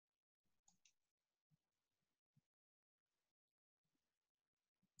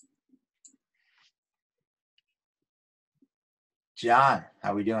John,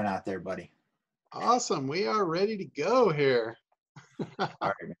 how we doing out there, buddy? Awesome. We are ready to go here. All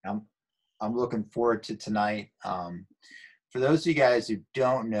right, man. I'm looking forward to tonight. For those of you guys who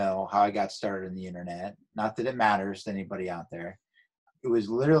don't know how I got started in the internet, not that it matters to anybody out there, it was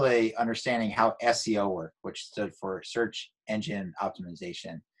literally understanding how SEO worked, which stood for search engine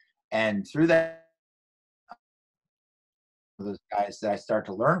optimization. And through that, those guys that I start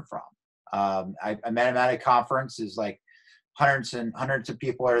to learn from. I met him at a conference. Is like hundreds and hundreds of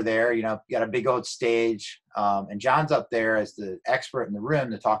people are there. You got a big old stage, and John's up there as the expert in the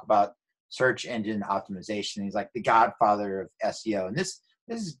room to talk about search engine optimization. He's like the godfather of SEO, and this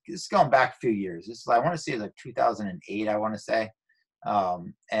is going back a few years. This is, I want to say, like 2008. I want to say,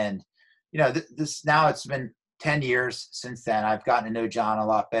 and this now it's been 10 years since then. I've gotten to know John a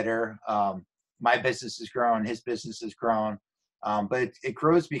lot better. My business has grown, his business has grown. But it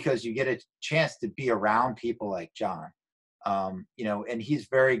grows because you get a chance to be around people like John, and he's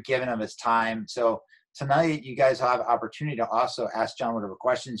very given of his time. So tonight, you guys will have opportunity to also ask John whatever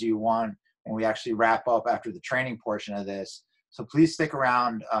questions you want when we actually wrap up after the training portion of this. So please stick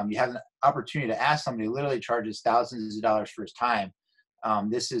around. You have an opportunity to ask somebody who literally charges thousands of dollars for his time.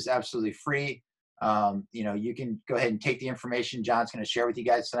 This is absolutely free. You can go ahead and take the information John's going to share with you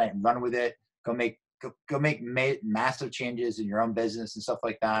guys tonight and run with it. Go make massive changes in your own business and stuff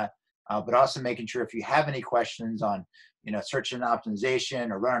like that. But also making sure if you have any questions on, search engine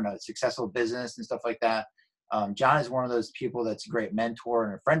optimization or running a successful business and stuff like that, John is one of those people that's a great mentor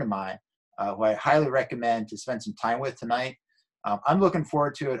and a friend of mine who I highly recommend to spend some time with tonight. I'm looking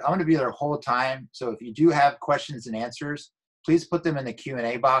forward to it. I'm going to be there the whole time. So if you do have questions and answers, please put them in the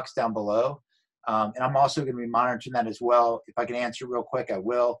Q&A box down below. And I'm also going to be monitoring that as well. If I can answer real quick, I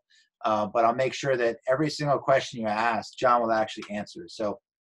will. But I'll make sure that every single question you ask, John will actually answer. So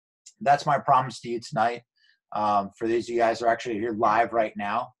that's my promise to you tonight. For these of you guys who are actually here live right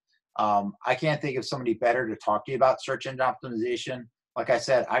now, I can't think of somebody better to talk to you about search engine optimization. Like I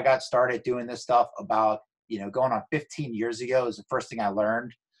said, I got started doing this stuff about, going on 15 years ago is the first thing I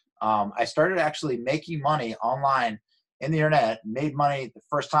learned. I started actually making money online in the internet, made money the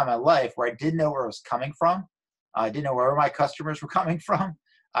first time in my life where I didn't know where it was coming from. I didn't know where my customers were coming from.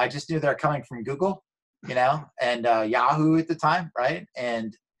 I just knew they're coming from Google, and Yahoo at the time, right?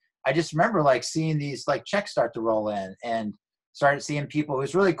 And I just remember like seeing these like checks start to roll in and started seeing people. It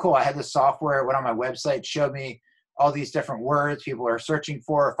was really cool. I had this software, went on my website, showed me all these different words people are searching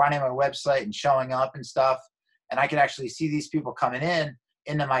for, finding my website and showing up and stuff. And I could actually see these people coming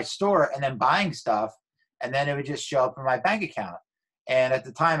into my store and then buying stuff. And then it would just show up in my bank account. And at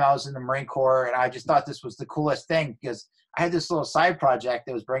the time I was in the Marine Corps, and I just thought this was the coolest thing because I had this little side project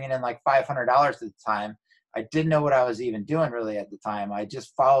that was bringing in like $500 at the time. I didn't know what I was even doing really at the time. I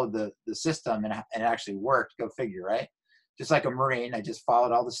just followed the system and it actually worked. Go figure, right? Just like a Marine, I just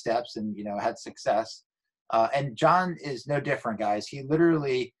followed all the steps and, had success. And John is no different, guys. He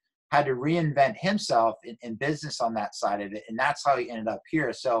literally had to reinvent himself in business on that side of it. And that's how he ended up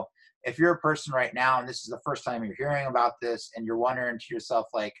here. So if you're a person right now, and this is the first time you're hearing about this and you're wondering to yourself,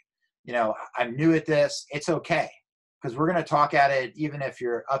 like, I'm new at this, it's okay. Because we're going to talk at it, even if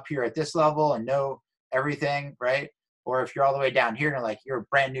you're up here at this level and know everything, right? Or if you're all the way down here and like you're a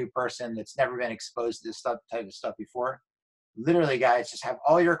brand new person that's never been exposed to this type of stuff before. Literally, guys, just have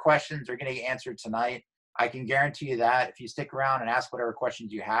all your questions are going to get answered tonight. I can guarantee you that if you stick around and ask whatever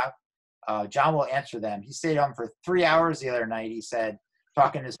questions you have, John will answer them. He stayed on for 3 hours the other night, he said,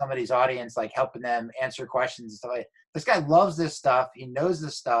 talking to somebody's audience, like helping them answer questions and stuff like that. This guy loves this stuff. He knows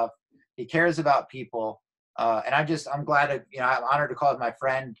this stuff. He cares about people. And I'm glad to, I'm honored to call it my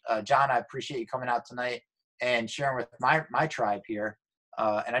friend. John, I appreciate you coming out tonight and sharing with my tribe here.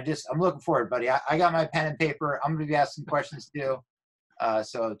 And I'm looking forward, buddy. I got my pen and paper. I'm going to be asking questions too.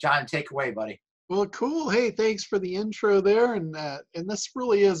 So John, take away, buddy. Well, cool. Hey, thanks for the intro there. And this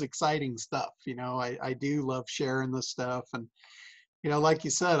really is exciting stuff. I do love sharing this stuff. And, like you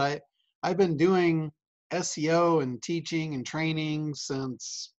said, I've been doing SEO and teaching and training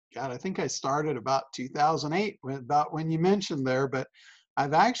since, God, I think I started about 2008, about when you mentioned there, but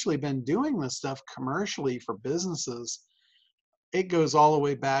I've actually been doing this stuff commercially for businesses. It goes all the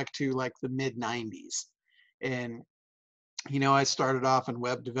way back to like the mid 90s. And, I started off in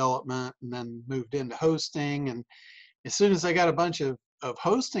web development and then moved into hosting. And as soon as I got a bunch of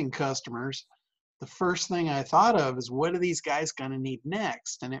hosting customers, the first thing I thought of is, what are these guys going to need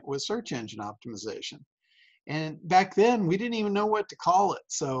next? And it was search engine optimization. And back then, we didn't even know what to call it.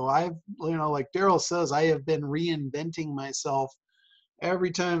 So I've, like Daryl says, I have been reinventing myself every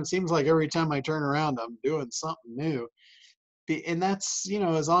time. It seems like every time I turn around, I'm doing something new. And that's,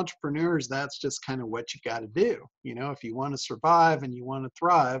 as entrepreneurs, that's just kind of what you got to do. If you want to survive and you want to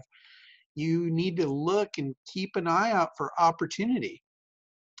thrive, you need to look and keep an eye out for opportunity.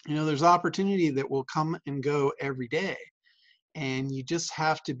 There's opportunity that will come and go every day, and you just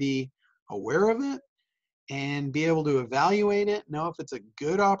have to be aware of it and be able to evaluate it, know if it's a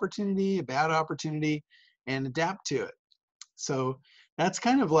good opportunity, a bad opportunity, and adapt to it. So that's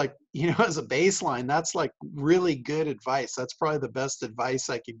kind of like, as a baseline, that's like really good advice. That's probably the best advice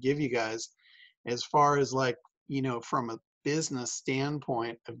I could give you guys as far as like, from a business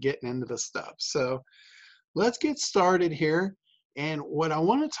standpoint of getting into this stuff. So let's get started here. And what I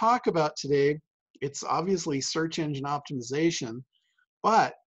want to talk about today, it's obviously search engine optimization,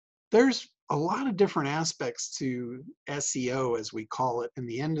 but there's a lot of different aspects to SEO, as we call it in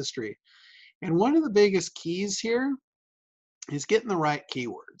the industry. And one of the biggest keys here is getting the right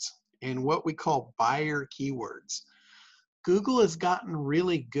keywords and what we call buyer keywords. Google has gotten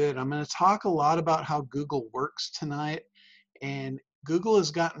really good. I'm going to talk a lot about how Google works tonight. And Google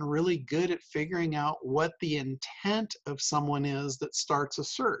has gotten really good at figuring out what the intent of someone is that starts a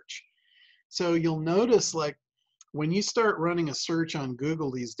search. So you'll notice, like, when you start running a search on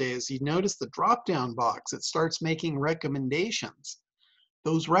Google these days, you notice the drop-down box. It starts making recommendations.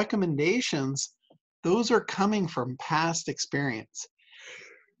 Those recommendations, those are coming from past experience.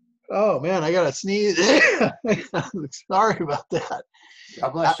 Oh man, I gotta sneeze. Sorry about that. God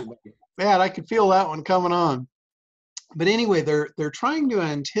bless you. Man, I could feel that one coming on. But anyway, they're trying to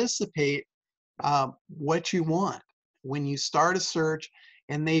anticipate what you want when you start a search,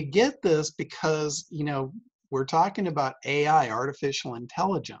 and they get this because we're talking about AI, artificial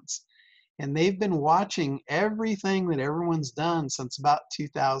intelligence, and they've been watching everything that everyone's done since about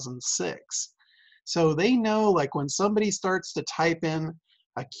 2006. So they know, like, when somebody starts to type in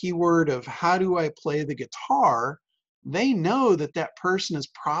a keyword of how do I play the guitar, they know that that person is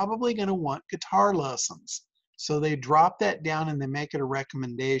probably going to want guitar lessons. So they drop that down and they make it a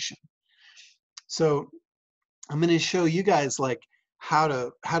recommendation. So I'm going to show you guys like how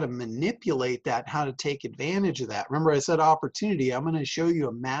to manipulate that, how to take advantage of that. Remember I said opportunity. I'm going to show you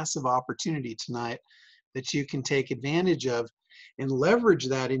a massive opportunity tonight that you can take advantage of and leverage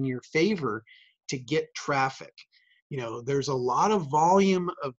that in your favor to get traffic. There's a lot of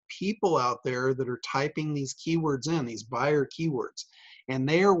volume of people out there that are typing these keywords in, these buyer keywords, and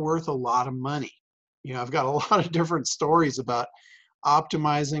they are worth a lot of money. I've got a lot of different stories about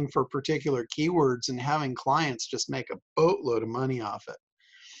optimizing for particular keywords and having clients just make a boatload of money off it.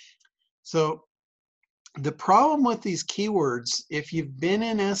 So the problem with these keywords, if you've been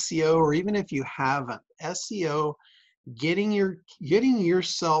in SEO or even if you haven't, SEO, getting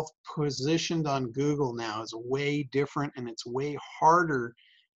yourself positioned on Google now is way different, and it's way harder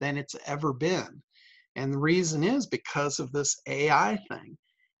than it's ever been. And the reason is because of this AI thing.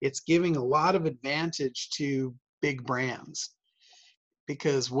 It's giving a lot of advantage to big brands,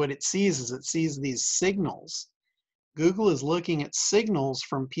 because what it sees is it sees these signals. Google is looking at signals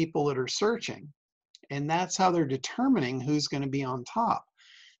from people that are searching, and that's how they're determining who's going to be on top.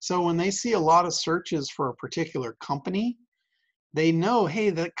 So when they see a lot of searches for a particular company, they know, hey,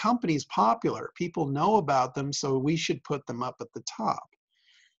 that company's popular. People know about them, so we should put them up at the top.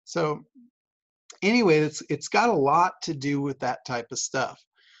 So anyway, it's got a lot to do with that type of stuff.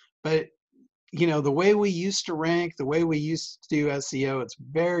 But the way we used to rank, the way we used to do SEO, it's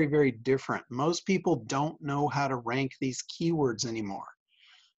very, very different. Most people don't know how to rank these keywords anymore.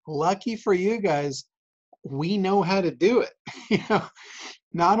 Lucky for you guys, we know how to do it.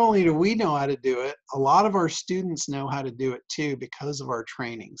 Not only do we know how to do it, a lot of our students know how to do it too because of our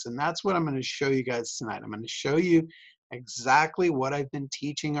trainings. And that's what I'm going to show you guys tonight. I'm going to show you exactly what I've been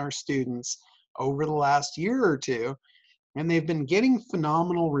teaching our students over the last year or two, and they've been getting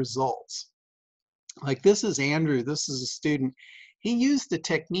phenomenal results. Like, this is Andrew. This is a student. He used the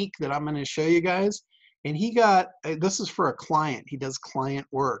technique that I'm going to show you guys, and he got, this is for a client. He does client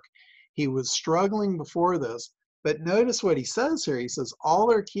work. He was struggling before this, but notice what he says here. He says all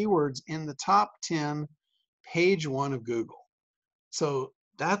their keywords in the top 10, page 1 of Google. So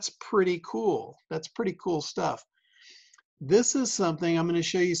that's pretty cool. That's pretty cool stuff. This is something, I'm going to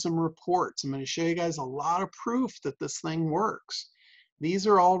show you some reports. I'm going to show you guys a lot of proof that this thing works. These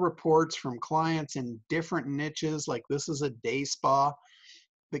are all reports from clients in different niches. Like, this is a day spa.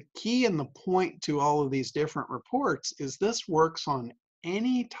 The key and the point to all of these different reports is this works on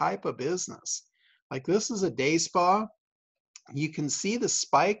any type of business. Like, this is a day spa. You can see the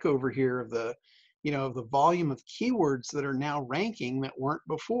spike over here of the, of the volume of keywords that are now ranking that weren't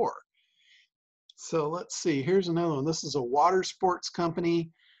before. So let's see, here's another one. This is a water sports company.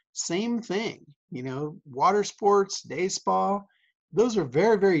 same thing. You know, water sports, day spa, those are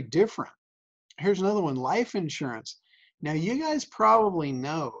very, very different. Here's another one, life insurance. Now, you guys probably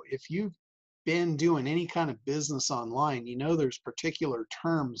know, if you've been doing any kind of business online, you know there's particular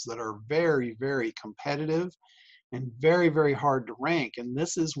terms that are very, very competitive and very, very hard to rank. And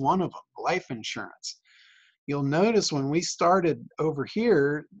this is one of them, life insurance. You'll notice when we started over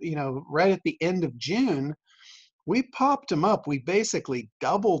here, you know, right at the end of June, we popped them up. We basically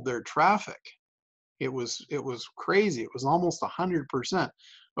doubled their traffic. It was crazy. It was almost 100%.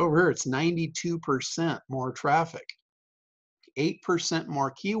 Over here, it's 92% more traffic, 8%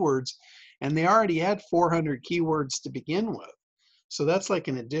 more keywords, and they already had 400 keywords to begin with. So that's like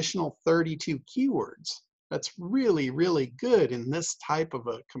an additional 32 keywords. That's really, really good in this type of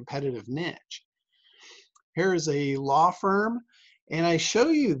a competitive niche. Here's a law firm, and I show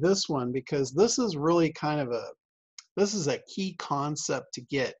you this one because this is really kind of this is a key concept to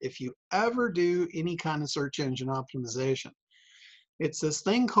get if you ever do any kind of search engine optimization. It's this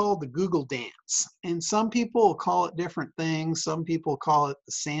thing called the Google Dance, and some people call it different things. Some people call it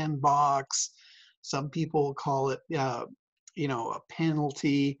the sandbox. Some people call it, you know, a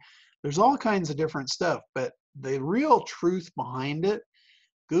penalty. There's all kinds of different stuff, but the real truth behind it,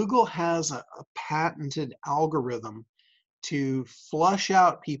 Google has a patented algorithm to flush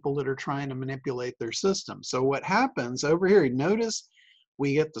out people that are trying to manipulate their system. So what happens over here, notice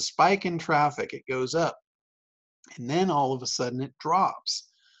we get the spike in traffic, it goes up, and then all of a sudden it drops.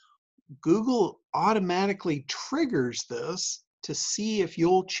 Google automatically triggers this to see if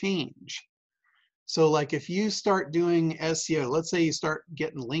you'll change. So like if you start doing SEO, let's say you start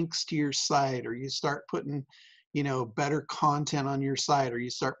getting links to your site, or you start putting, you know, better content on your site, or you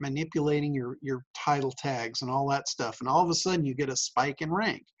start manipulating your title tags and all that stuff, and all of a sudden you get a spike in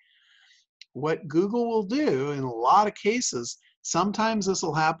rank. What Google will do in a lot of cases, sometimes this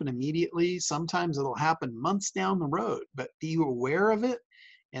will happen immediately, sometimes it'll happen months down the road, but be aware of it,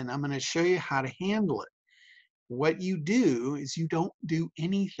 and I'm going to show you how to handle it. What you do is you don't do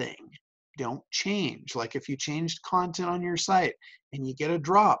anything. Don't change. Like if you changed content on your site and you get a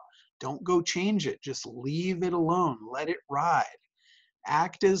drop, don't go change it. Just leave it alone. Let it ride.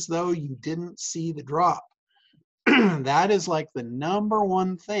 Act as though you didn't see the drop. That is like the number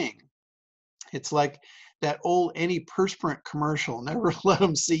one thing. It's like that old antiperspirant commercial, never let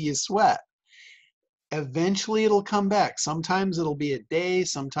them see you sweat. Eventually it'll come back. Sometimes it'll be a day,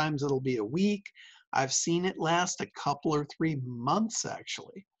 sometimes it'll be a week. I've seen it last a couple or 3 months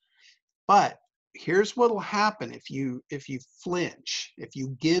actually. But here's what'll happen if you flinch, if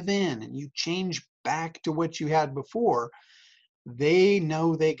you give in and you change back to what you had before. They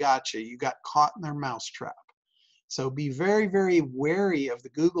know they got you. You got caught in their mousetrap. So be very, very wary of the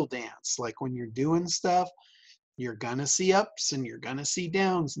Google dance. Like when you're doing stuff, you're gonna see ups and you're gonna see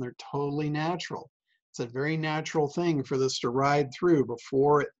downs, and they're totally natural. It's a very natural thing for this to ride through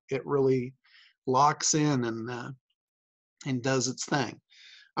before it really locks in and does its thing.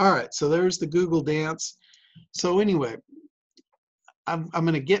 All right, so there's the Google dance. So anyway, I'm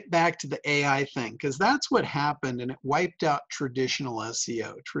going to get back to the AI thing, because that's what happened, and it wiped out traditional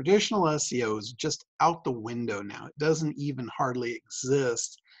SEO. Traditional SEO is just out the window now. It doesn't even hardly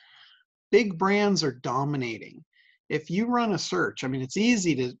exist. Big brands are dominating. If you run a search, I mean, it's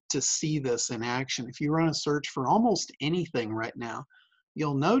easy to see this in action. If you run a search for almost anything right now,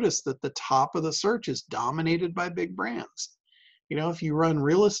 you'll notice that the top of the search is dominated by big brands. You know, if you run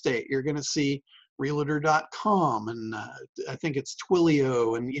real estate, you're going to see realtor.com, and I think it's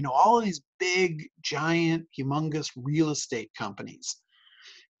Twilio, and you know, all of these big, giant, humongous real estate companies.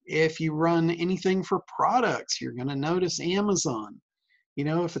 If you run anything for products, you're going to notice Amazon. You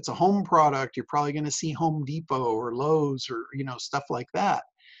know, if it's a home product, you're probably going to see Home Depot or Lowe's, or you know, stuff like that.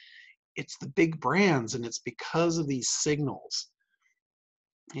 It's the big brands, and it's because of these signals.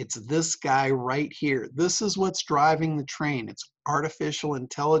 It's this guy right here. This is what's driving the train. It's artificial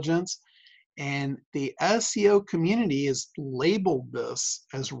intelligence. And the SEO community has labeled this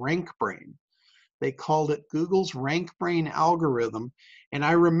as rankbrain. They called it Google's rankbrain algorithm. And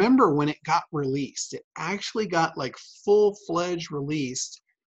I remember when it got released, it actually got like full-fledged released,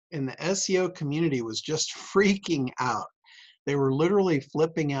 and the SEO community was just freaking out. They were literally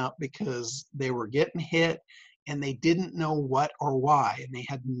flipping out because they were getting hit and they didn't know what or why, and they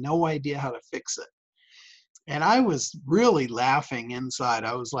had no idea how to fix it. And I was really laughing inside.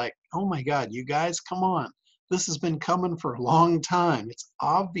 I was like, oh my God, you guys, come on. This has been coming for a long time. It's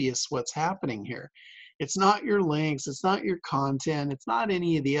obvious what's happening here. It's not your links. It's not your content. It's not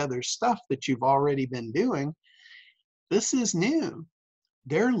any of the other stuff that you've already been doing. This is new.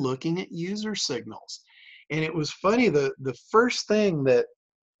 They're looking at user signals. And it was funny, the first thing that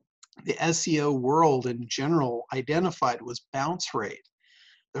the SEO world in general identified was bounce rate.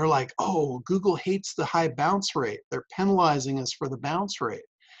 They're like, oh, Google hates the high bounce rate. They're penalizing us for the bounce rate.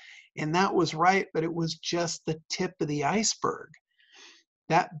 And that was right, but it was just the tip of the iceberg.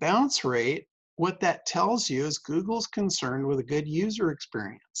 That bounce rate, what that tells you is Google's concerned with a good user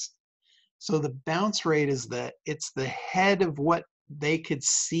experience. So the bounce rate is it's the head of what they could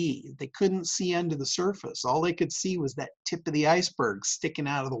see. They couldn't see under the surface. All they could see was that tip of the iceberg sticking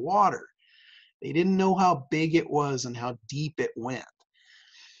out of the water. They didn't know how big it was and how deep it went.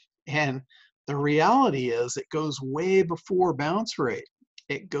 And the reality is it goes way before bounce rate.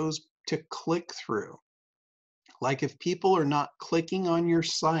 It goes to click through. Like if people are not clicking on your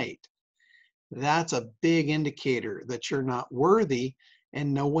site, that's a big indicator that you're not worthy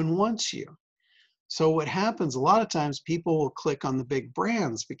and no one wants you. So what happens a lot of times, people will click on the big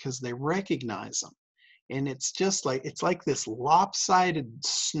brands because they recognize them. And it's like this lopsided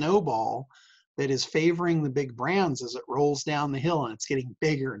snowball that is favoring the big brands as it rolls down the hill, and it's getting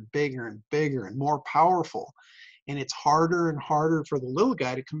bigger and bigger and bigger and more powerful. And it's harder and harder for the little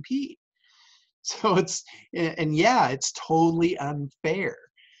guy to compete. So it's totally unfair.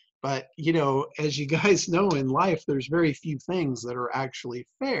 But, as you guys know in life, there's very few things that are actually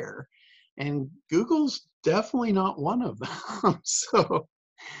fair. And Google's definitely not one of them. So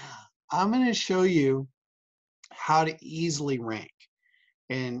I'm going to show you how to easily rank.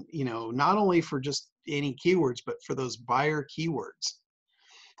 And, not only for just any keywords, but for those buyer keywords.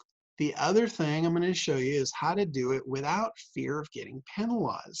 The other thing I'm going to show you is how to do it without fear of getting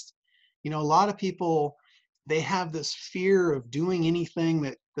penalized. A lot of people, they have this fear of doing anything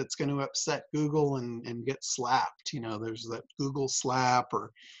that's going to upset Google and get slapped. There's that Google slap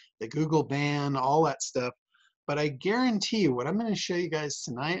or the Google ban, all that stuff. But I guarantee you, what I'm going to show you guys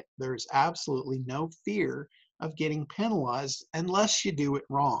tonight, there's absolutely no fear of getting penalized unless you do it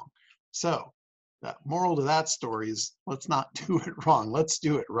wrong. So the moral to that story is, let's not do it wrong. Let's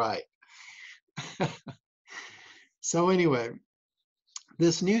do it right. So anyway,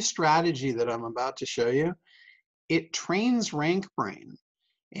 this new strategy that I'm about to show you, it trains rankbrain,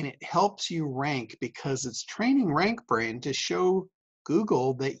 and it helps you rank because it's training rankbrain to show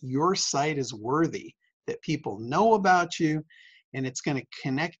Google that your site is worthy, that people know about you, and it's going to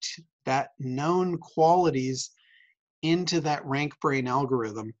connect that known qualities into that rankbrain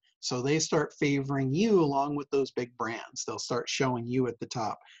algorithm. So they start favoring you along with those big brands. They'll start showing you at the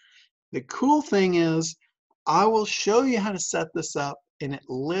top. The cool thing is, I will show you how to set this up, and it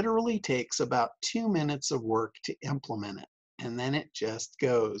literally takes about 2 minutes of work to implement it. And then it just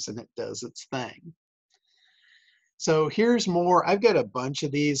goes and it does its thing. So here's more. I've got a bunch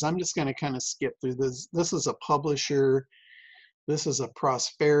of these. I'm just going to kind of skip through this. This is a publisher. This is a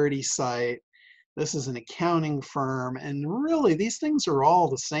prosperity site. This is an accounting firm. And really, these things are all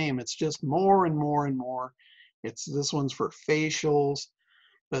the same. It's just more and more and more. This one's for facials.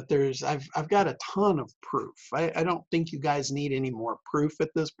 But I've got a ton of proof. I don't think you guys need any more proof at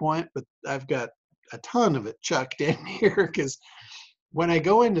this point, but I've got a ton of it chucked in here because when I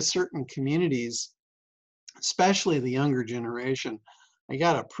go into certain communities, especially the younger generation, I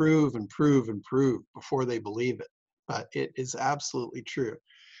got to prove and prove and prove before they believe it. But it is absolutely true.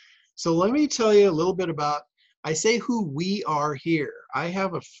 So let me tell you a little bit about, I say who we are here. I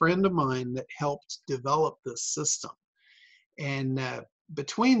have a friend of mine that helped develop this system. And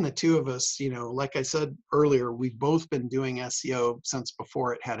between the two of us, like I said earlier, we've both been doing SEO since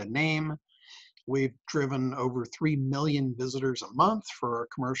before it had a name. We've driven over 3 million visitors a month for our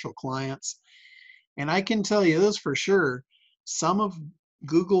commercial clients. And I can tell you this for sure, some of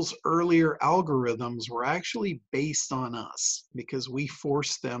Google's earlier algorithms were actually based on us because we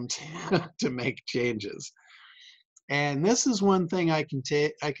forced them to make changes. And this is one thing I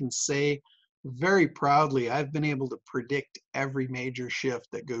can say very proudly. I've been able to predict every major shift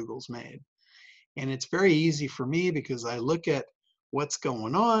that Google's made. And it's very easy for me because I look at what's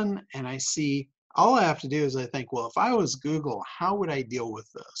going on and I see, all I have to do is I think, well, if I was Google, how would I deal with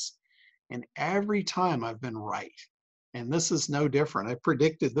this? And every time I've been right. And this is no different. I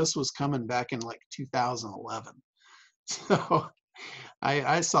predicted this was coming back in like 2011. So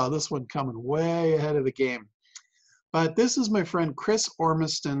I saw this one coming way ahead of the game. But this is my friend Chris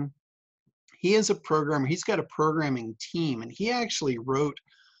Ormiston. He is a programmer. He's got a programming team, and he actually wrote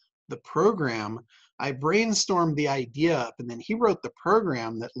the program. I brainstormed the idea up, and then he wrote the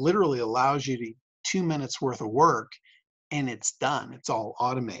program that literally allows you to 2 minutes worth of work, and it's done. It's all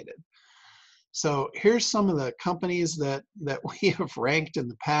automated. So here's some of the companies that we have ranked in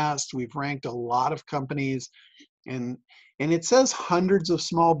the past. We've ranked a lot of companies, and it says hundreds of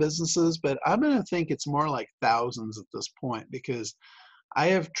small businesses, but I'm going to think it's more like thousands at this point because I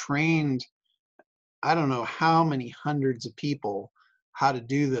have trained, I don't know how many hundreds of people how to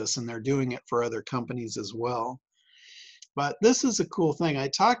do this, and they're doing it for other companies as well. But this is a cool thing. I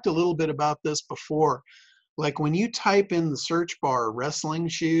talked a little bit about this before. Like when you type in the search bar wrestling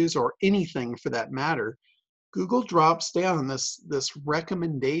shoes or anything for that matter, Google drops down this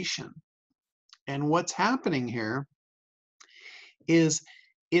recommendation. And what's happening here is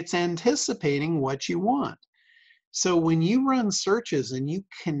it's anticipating what you want. So when you run searches and you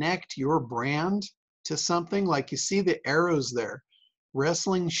connect your brand to something, like you see the arrows there,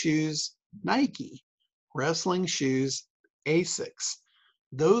 wrestling shoes, Nike, wrestling shoes, Asics.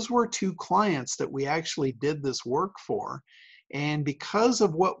 Those were two clients that we actually did this work for. And because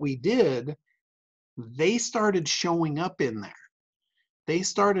of what we did, they started showing up in there. They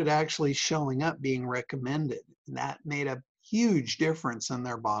started actually showing up being recommended. That made a huge difference in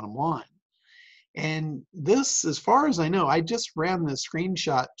their bottom line. And this, as far as I know, I just ran this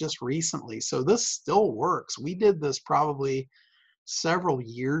screenshot just recently, so this still works. We did this probably several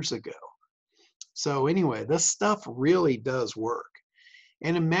years ago. So anyway, this stuff really does work.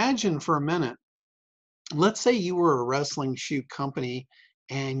 And imagine for a minute, let's say you were a wrestling shoe company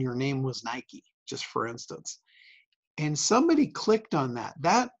and your name was Nike, just for instance, and somebody clicked on that.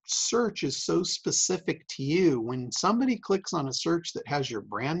 That search is so specific to you. When somebody clicks on a search that has your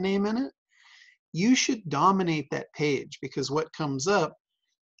brand name in it, you should dominate that page, because what comes up,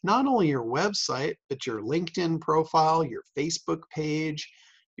 not only your website, but your LinkedIn profile, your Facebook page,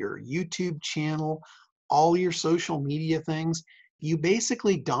 your YouTube channel, all your social media things, you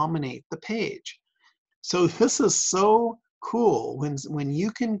basically dominate the page. So this is so cool when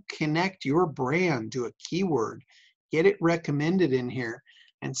you can connect your brand to a keyword, get it recommended in here,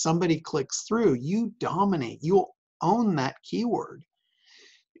 and somebody clicks through, you dominate, you'll own that keyword.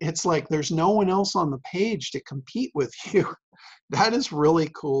 It's like there's no one else on the page to compete with you. That is really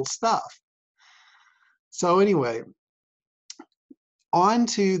cool stuff. So anyway, on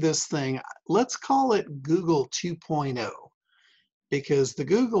to this thing. Let's call it Google 2.0, because the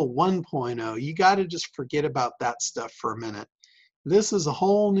Google 1.0, you got to just forget about that stuff for a minute. This is a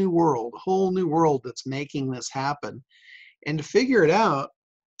whole new world that's making this happen. And to figure it out,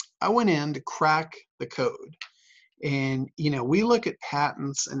 I went in to crack the code. And, we look at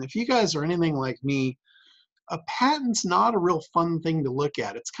patents, and if you guys are anything like me, a patent's not a real fun thing to look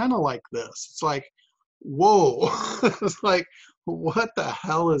at. It's kind of like this. It's like, whoa, it's like, what the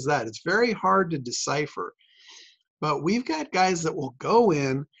hell is that? It's very hard to decipher. But we've got guys that will go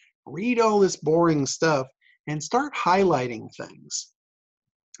in, read all this boring stuff, and start highlighting things.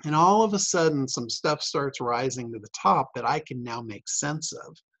 And all of a sudden, some stuff starts rising to the top that I can now make sense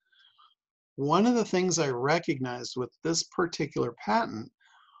of. One of the things I recognized with this particular patent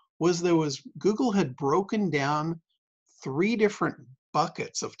was Google had broken down 3 different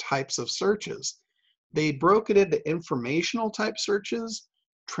buckets of types of searches. They broke it into informational type searches,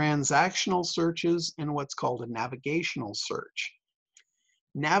 transactional searches, and what's called a navigational search.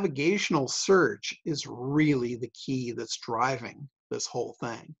 Navigational search is really the key that's driving this whole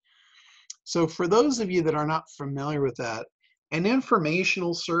thing. So for those of you that are not familiar with that, an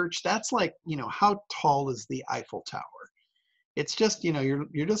informational search, that's like, how tall is the Eiffel Tower? It's just,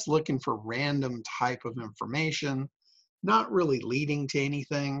 you're just looking for random type of information, not really leading to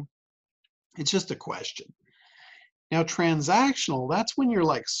anything. It's just a question. Now, transactional, that's when you're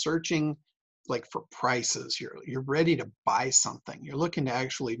like searching like for prices. You're ready to buy something. You're looking to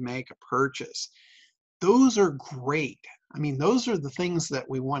actually make a purchase. Those are great. I mean, those are the things that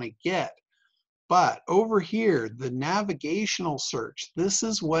we want to get. But over here, the navigational search, this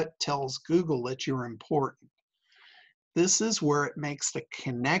is what tells Google that you're important. This is where it makes the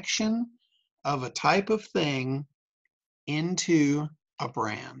connection of a type of thing into a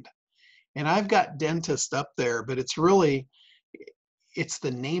brand. And I've got dentist up there, but it's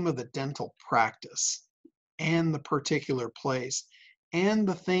the name of the dental practice and the particular place and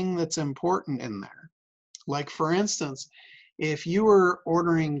the thing that's important in there. Like for instance, if you were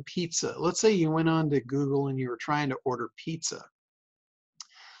ordering pizza, let's say you went on to Google and you were trying to order pizza.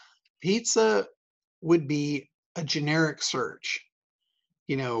 Pizza would be a generic search.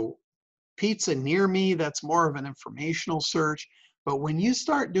 Pizza near me, that's more of an informational search. But when you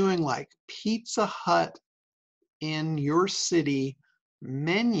start doing like Pizza Hut in your city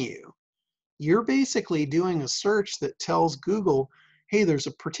menu, you're basically doing a search that tells Google, hey, there's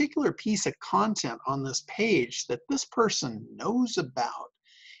a particular piece of content on this page that this person knows about.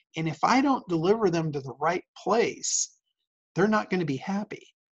 And if I don't deliver them to the right place, they're not going to be happy.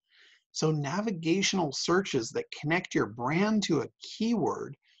 So navigational searches that connect your brand to a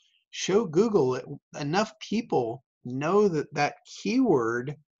keyword show Google that enough people know that that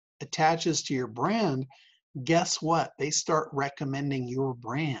keyword attaches to your brand, guess what? They start recommending your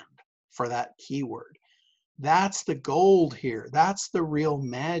brand for that keyword. That's the gold here. That's the real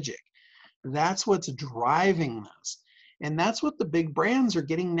magic. That's what's driving this. And that's what the big brands are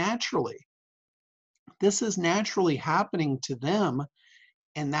getting naturally. This is naturally happening to them.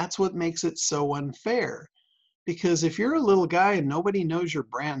 And that's what makes it so unfair. Because if you're a little guy and nobody knows your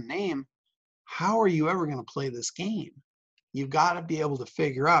brand name, how are you ever going to play this game? You've got to be able to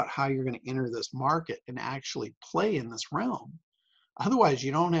figure out how you're going to enter this market and actually play in this realm. Otherwise,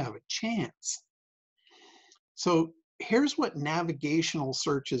 you don't have a chance. So here's what navigational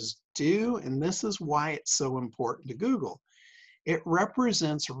searches do, and this is why it's so important to Google. It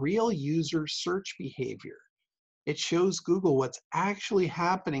represents real user search behavior. It shows Google what's actually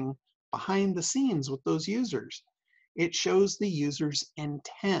happening behind the scenes with those users. It shows the user's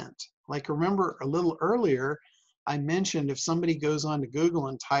intent. Like, remember a little earlier, I mentioned if somebody goes on to Google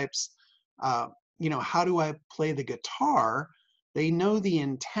and types, how do I play the guitar? They know the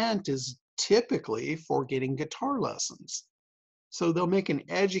intent is typically for getting guitar lessons. So they'll make an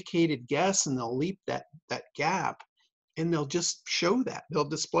educated guess and they'll leap that gap and they'll just show that. They'll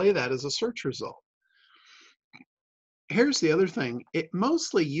display that as a search result. Here's the other thing. It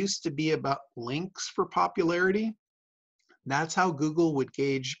mostly used to be about links for popularity. That's how Google would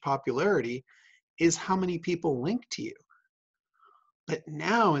gauge popularity, is how many people link to you. But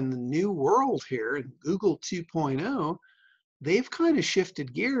now in the new world here, in Google 2.0, they've kind of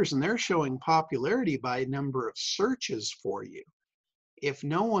shifted gears and they're showing popularity by number of searches for you. If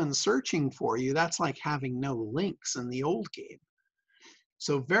no one's searching for you, that's like having no links in the old game.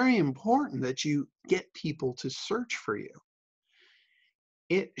 So very important that you get people to search for you.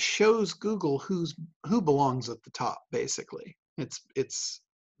 It shows Google who belongs at the top, basically. It's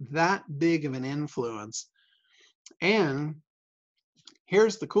that big of an influence. And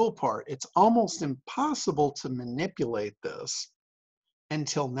here's the cool part. It's almost impossible to manipulate this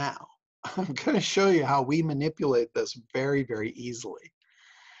until now. I'm going to show you how we manipulate this very, very easily.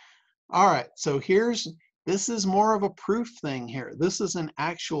 All right, so this is more of a proof thing here. This is an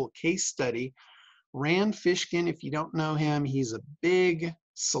actual case study. Rand Fishkin, if you don't know him, he's a big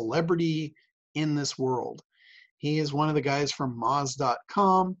celebrity in this world. He is one of the guys from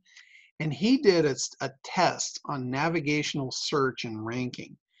Moz.com, and he did a test on navigational search and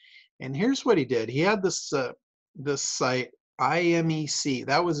ranking. And here's what he did. He had this site, IMEC,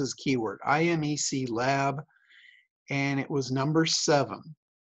 that was his keyword, IMEC Lab, and it was number 7.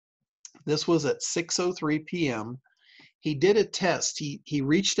 This was at 6:03 p.m. He did a test. He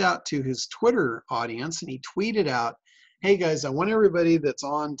reached out to his Twitter audience and he tweeted out, hey guys, I want everybody that's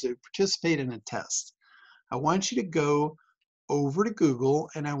on to participate in a test. I want you to go over to Google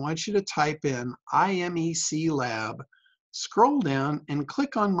and I want you to type in IMEC Lab, scroll down and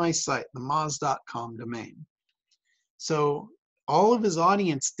click on my site, the Moz.com domain. So all of his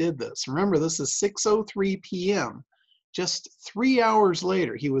audience did this. Remember, this is 6:03 p.m. Just 3 hours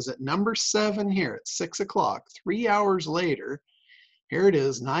later, he was at number 7 here at 6 o'clock. 3 hours later, here it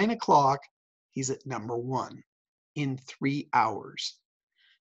is, 9 o'clock, he's at number 1 in 3 hours.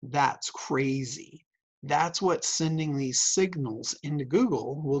 That's crazy. That's what sending these signals into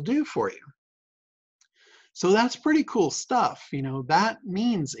Google will do for you. So that's pretty cool stuff. That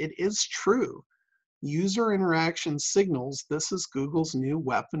means it is true. User interaction signals, this is Google's new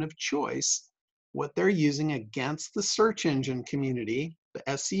weapon of choice. What they're using against the search engine community, the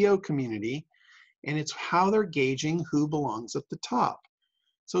SEO community, and it's how they're gauging who belongs at the top.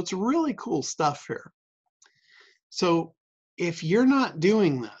 So it's really cool stuff here. So if you're not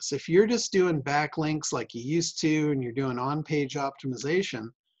doing this, if you're just doing backlinks like you used to and you're doing on-page optimization,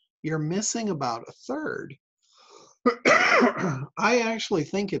 you're missing about a third. I actually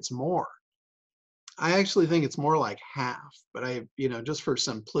think it's more. I actually think it's more like half, but just for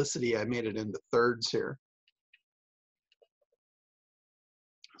simplicity, I made it into thirds here.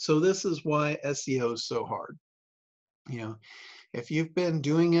 So this is why SEO is so hard. If you've been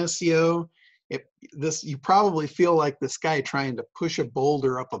doing SEO, you probably feel like this guy trying to push a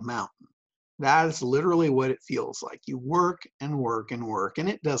boulder up a mountain. That is literally what it feels like. You work and work and work, and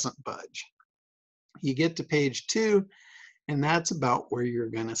it doesn't budge. You get to page 2, and that's about where you're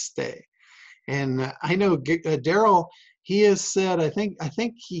going to stay. And I know Daryl, he has said, I think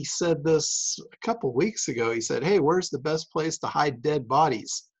he said this a couple weeks ago. He said, hey, where's the best place to hide dead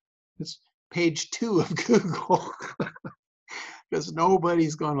bodies? It's page 2 of Google, because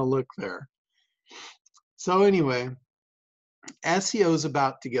nobody's going to look there. So anyway, SEO is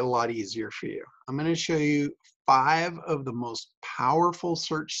about to get a lot easier for you. I'm going to show you 5 of the most powerful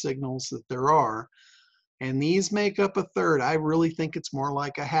search signals that there are. And these make up a third. I really think it's more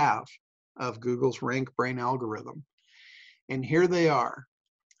like a half of Google's rankbrain algorithm. And here they are.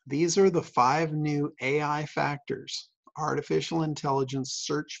 These are the 5 new AI factors, artificial intelligence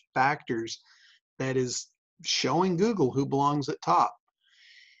search factors, that is showing Google who belongs at top.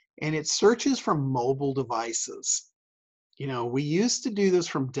 And it searches from mobile devices. You know, we used to do this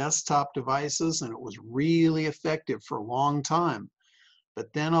from desktop devices, and it was really effective for a long time.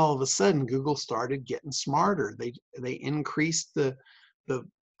 But then all of a sudden, Google started getting smarter. They increased the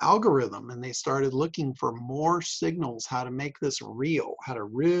algorithm, and they started looking for more signals, how to make this real, how to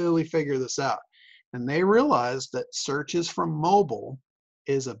really figure this out. And they realized that searches from mobile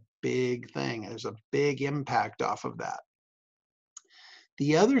is a big thing. There's a big impact off of that.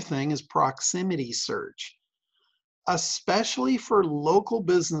 The other thing is proximity search, especially for local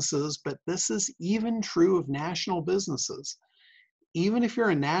businesses, but this is even true of national businesses. Even if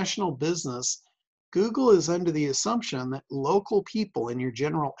you're a national business, Google is under the assumption that local people in your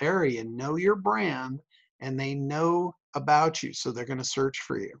general area know your brand and they know about you, so they're going to search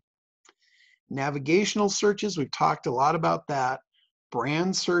for you. Navigational searches, we've talked a lot about that.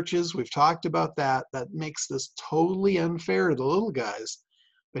 Brand searches, we've talked about that. That makes this totally unfair to the little guys.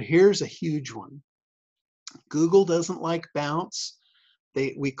 But here's a huge one. Google doesn't like bounce.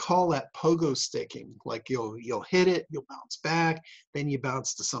 We call that pogo sticking. Like you'll hit it, you'll bounce back, then you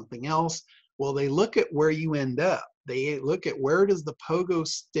bounce to something else. Well, they look at where you end up. They look at where does the pogo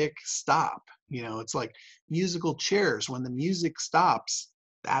stick stop. You know, it's like musical chairs. When the music stops,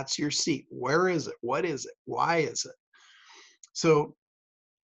 that's your seat. Where is it? What is it? Why is it? So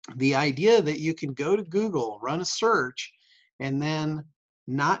the idea that you can go to Google, run a search, and then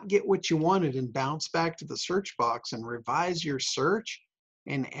not get what you wanted and bounce back to the search box and revise your search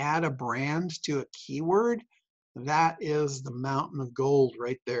and add a brand to a keyword, that is the mountain of gold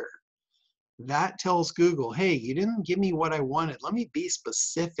right there. That tells Google, hey, you didn't give me what I wanted. Let me be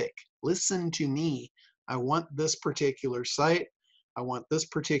specific. Listen to me. I want this particular site. I want this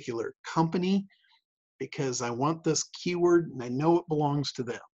particular company because I want this keyword and I know it belongs to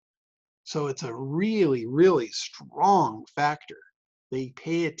them. So it's a really, really strong factor. They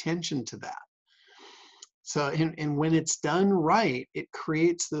pay attention to that. So, and when it's done right, it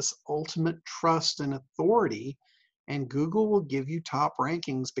creates this ultimate trust and authority, and Google will give you top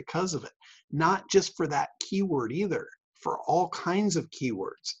rankings because of it. Not just for that keyword either, for all kinds of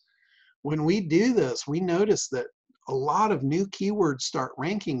keywords. When we do this, we notice that a lot of new keywords start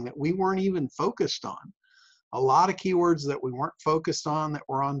ranking that we weren't even focused on. A lot of keywords that we weren't focused on that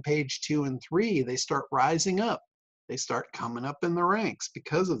were on page 2 and 3, they start rising up. They start coming up in the ranks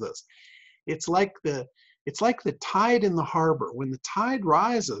because of this. It's like the tide in the harbor. When the tide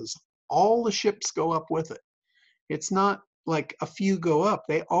rises, all the ships go up with it. It's not like a few go up,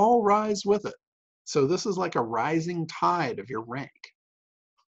 they all rise with it. So this is like a rising tide of your rank.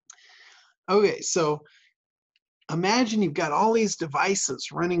 Okay, so imagine you've got all these devices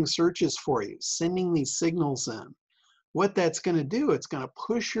running searches for you, sending these signals in. What that's going to do, it's going to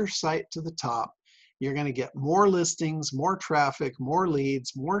push your site to the top. You're going to get more listings, more traffic, more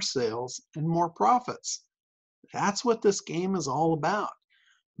leads, more sales, and more profits. That's what this game is all about.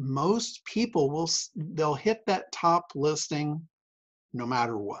 Most people they'll hit that top listing no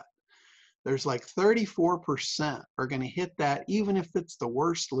matter what. There's like 34% are going to hit that even if it's the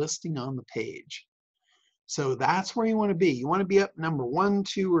worst listing on the page. So that's where you want to be. You want to be up number 1,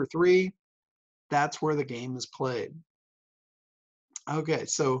 2, or 3. That's where the game is played. Okay,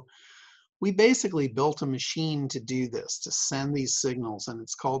 so we basically built a machine to do this, to send these signals, and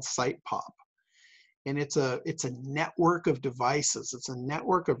it's called SitePop. And it's a network of devices. It's a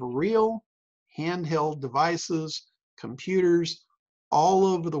network of real handheld devices, computers all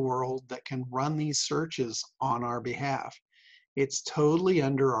over the world that can run these searches on our behalf. It's totally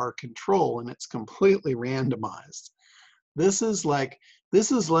under our control and it's completely randomized. This is like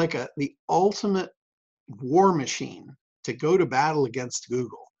the ultimate war machine to go to battle against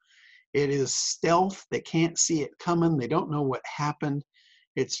Google. It is stealth. They can't see it coming. They don't know what happened.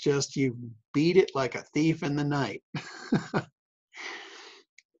 It's just you beat it like a thief in the night.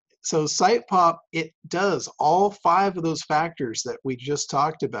 So SitePop, it does all 5 of those factors that we just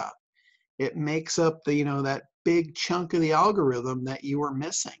talked about. It makes up the, that big chunk of the algorithm that you were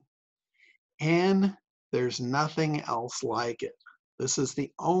missing. And there's nothing else like it. This is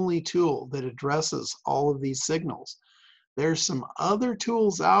the only tool that addresses all of these signals. There's some other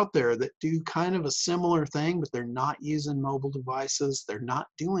tools out there that do kind of a similar thing, but they're not using mobile devices. They're not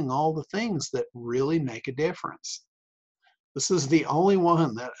doing all the things that really make a difference. This is the only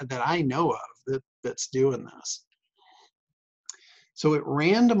one that I know of that's doing this. So it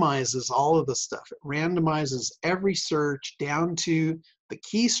randomizes all of the stuff. It randomizes every search down to the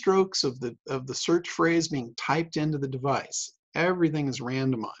keystrokes of the search phrase being typed into the device. Everything is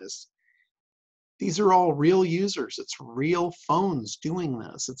randomized. These are all real users. It's real phones doing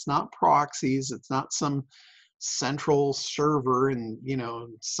this. It's not proxies. It's not some central server in,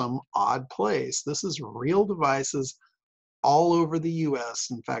 some odd place. This is real devices all over the US,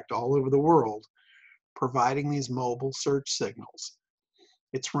 in fact, all over the world, providing these mobile search signals.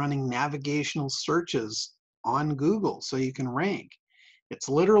 It's running navigational searches on Google so you can rank. It's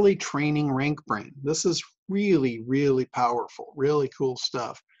literally training rankbrain. This is really, really powerful, really cool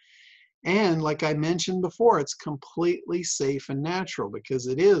stuff. And like I mentioned before, it's completely safe and natural because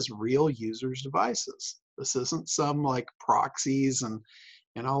it is real users' devices. This isn't some like proxies and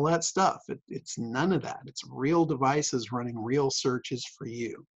all that stuff. It's none of that. It's real devices running real searches for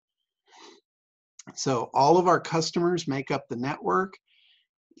you. So all of our customers make up the network.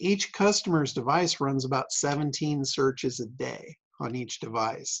 Each customer's device runs about 17 searches a day on each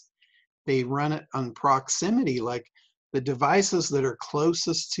device. They run it on proximity, like the devices that are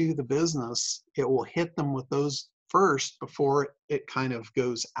closest to the business, it will hit them with those first before it kind of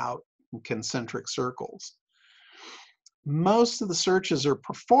goes out in concentric circles. Most of the searches are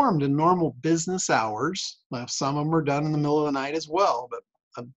performed in normal business hours. Some of them are done in the middle of the night as well, but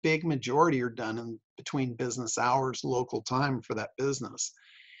a big majority are done in between business hours, local time for that business.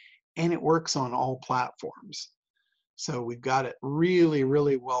 And it works on all platforms. So we've got it really,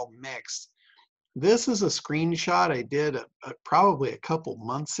 really well mixed. This is a screenshot I did probably a couple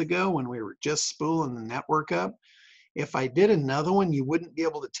months ago when we were just spooling the network up. If I did another one, you wouldn't be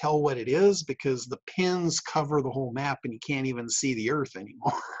able to tell what it is because the pins cover the whole map and you can't even see the Earth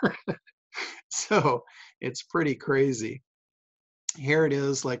anymore. So it's pretty crazy. Here it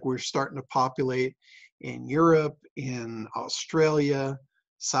is, like we're starting to populate in Europe, in Australia,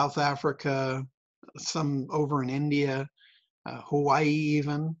 South Africa, some over in India, Hawaii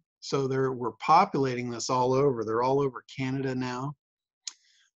even. So we're populating this all over. They're all over Canada now.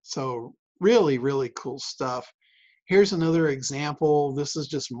 So really, really cool stuff. Here's another example. This is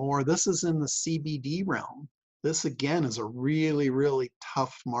just more. This is in the CBD realm. This again is a really, really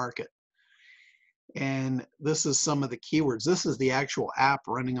tough market. And this is some of the keywords. This is the actual app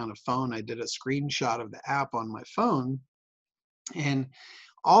running on a phone. I did a screenshot of the app on my phone. And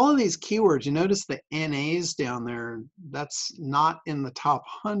all of these keywords, you notice the NAs down there, that's not in the top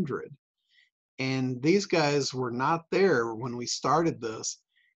 100. And these guys were not there when we started this.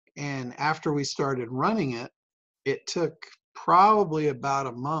 And after we started running it, it took probably about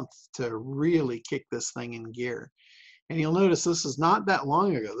a month to really kick this thing in gear. And you'll notice this is not that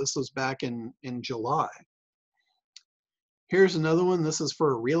long ago. This was back in July. Here's another one. This is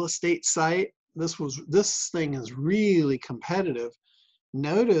for a real estate site. This thing is really competitive.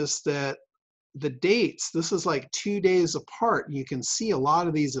 Notice that the dates, this is like 2 days apart. You can see a lot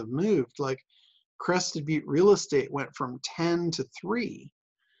of these have moved. Like Crested Butte Real Estate went from 10 to 3.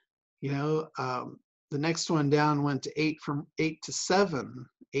 The next one down went to 8 to 7,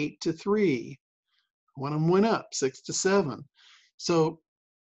 8 to 3. One of them went up 6 to 7. So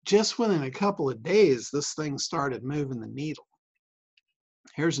just within a couple of days, this thing started moving the needle.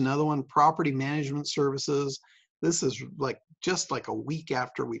 Here's another one, property management services. This is just like a week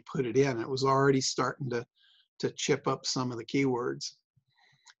after we put it in. It was already starting to chip up some of the keywords.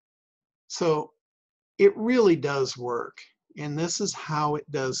 So it really does work. And this is how it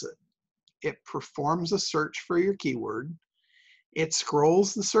does it. It performs a search for your keyword. It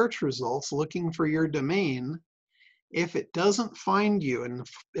scrolls the search results looking for your domain. If it doesn't find you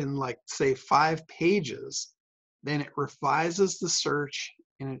in like say 5 pages, then it revises the search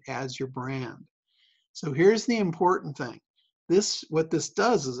and it adds your brand. So here's the important thing. What this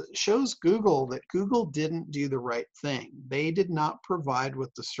does is it shows Google that Google didn't do the right thing. They did not provide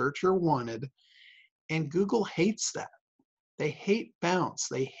what the searcher wanted, and Google hates that. They hate bounce.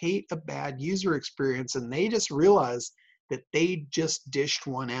 They hate a bad user experience, and they just realized that they just dished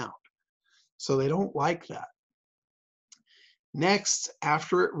one out. So they don't like that. Next,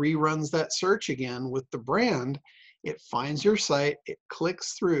 after it reruns that search again with the brand, it finds your site, it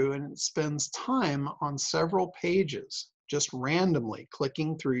clicks through, and it spends time on several pages, just randomly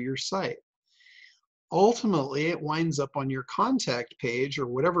clicking through your site. Ultimately, it winds up on your contact page or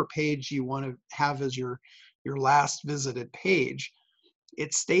whatever page you want to have as your last visited page.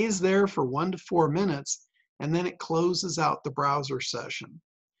 It stays there for 1 to 4 minutes, and then it closes out the browser session.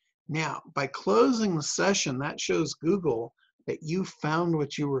 Now, by closing the session, that shows Google that you found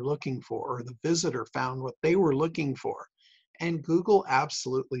what you were looking for, or the visitor found what they were looking for. And Google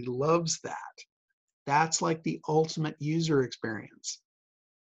absolutely loves that. That's like the ultimate user experience.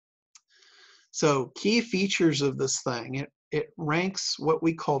 So key features of this thing, it ranks what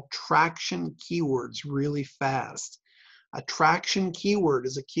we call traction keywords really fast. A traction keyword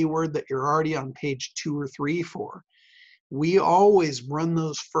is a keyword that you're already on page 2 or 3 for. We always run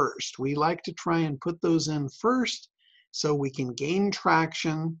those first. We like to try and put those in first so we can gain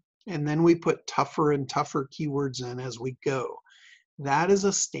traction, and then we put tougher and tougher keywords in as we go. That is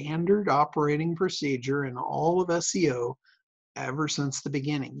a standard operating procedure in all of SEO ever since the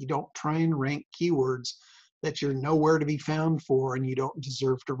beginning. You don't try and rank keywords that you're nowhere to be found for and you don't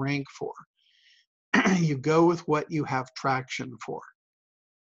deserve to rank for. You go with what you have traction for.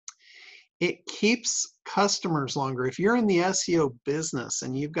 It keeps customers longer. If you're in the SEO business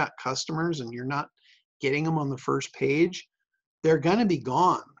and you've got customers and you're not getting them on the first page, they're going to be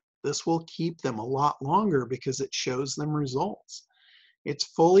gone. This will keep them a lot longer because it shows them results.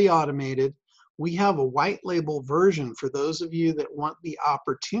 It's fully automated. We have a white label version for those of you that want the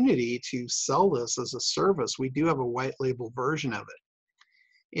opportunity to sell this as a service. We do have a white label version of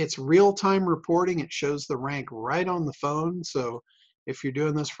it. It's real-time reporting. It shows the rank right on the phone. So if you're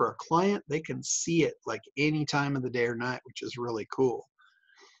doing this for a client, they can see it like any time of the day or night, which is really cool.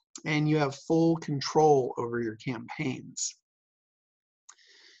 And you have full control over your campaigns.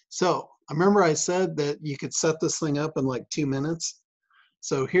 So I remember I said that you could set this thing up in like 2 minutes.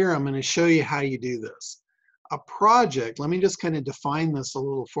 So here I'm going to show you how you do this. A project, let me just kind of define this a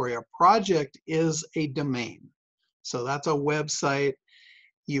little for you. A project is a domain. So that's a website.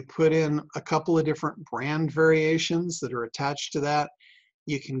 You put in a couple of different brand variations that are attached to that.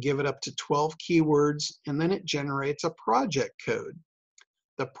 You can give it up to 12 keywords, and then it generates a project code.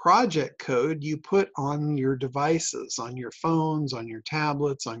 The project code you put on your devices, on your phones, on your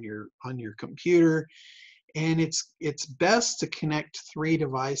tablets, on your computer, and it's best to connect 3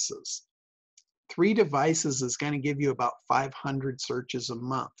 devices. 3 devices is going to give you about 500 searches a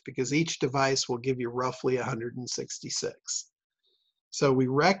month because each device will give you roughly 166. So we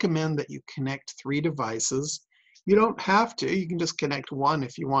recommend that you connect 3 devices. You don't have to. You can just connect 1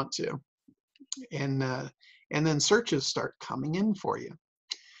 if you want to. And then searches start coming in for you.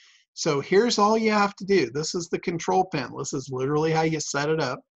 So here's all you have to do. This is the control panel. This is literally how you set it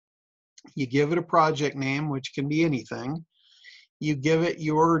up. You give it a project name, which can be anything. You give it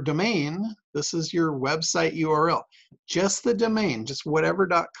your domain. This is your website URL. Just the domain, just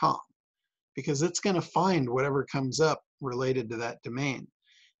whatever.com, because it's going to find whatever comes up related to that domain.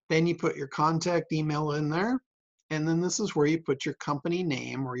 Then you put your contact email in there, and then this is where you put your company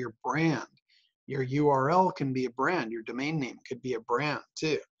name or your brand. Your URL can be a brand. Your domain name could be a brand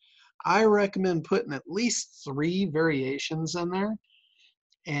too. I recommend putting at least 3 variations in there,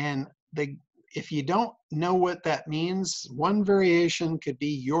 and if you don't know what that means, 1 variation could be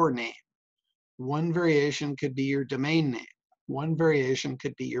your name. 1 variation could be your domain name. 1 variation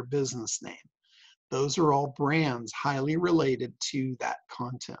could be your business name. Those are all brands highly related to that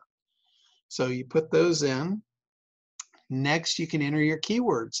content. So you put those in. Next, you can enter your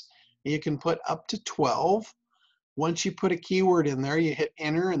keywords. You can put up to 12. Once you put a keyword in there, you hit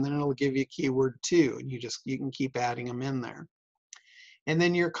enter, and then it'll give you keyword 2, and you can keep adding them in there. And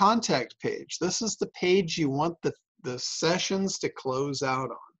then your contact page. This is the page you want the sessions to close out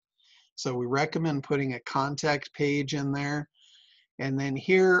on. So we recommend putting a contact page in there. And then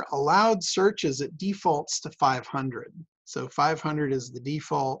here, allowed searches, it defaults to 500. So 500 is the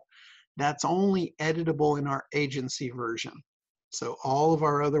default. That's only editable in our agency version. So all of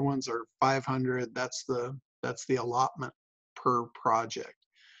our other ones are 500. That's the allotment per project.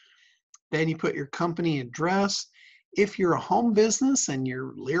 Then you put your company address. If you're a home business and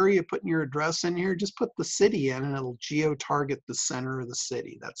you're leery of putting your address in here, just put the city in and it'll geo-target the center of the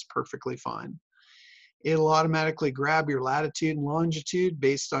city. That's perfectly fine. It'll automatically grab your latitude and longitude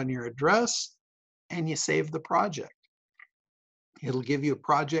based on your address, and you save the project. It'll give you a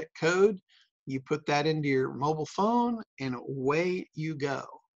project code. You put that into your mobile phone, and away you go.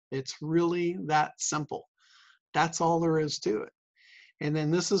 It's really that simple. That's all there is to it. And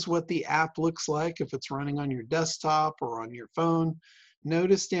then this is what the app looks like if it's running on your desktop or on your phone.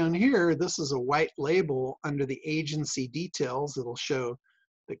 Notice down here, this is a white label under the agency details. It'll show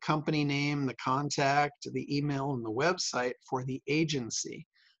the company name, the contact, the email, and the website for the agency.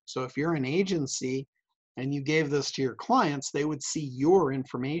 So if you're an agency and you gave this to your clients, they would see your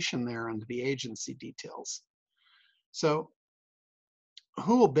information there under the agency details. So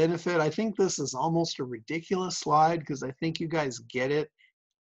who will benefit? I think this is almost a ridiculous slide because I think you guys get it.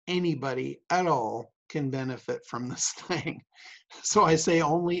 Anybody at all can benefit from this thing. So I say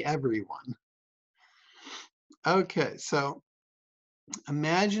only everyone. Okay, so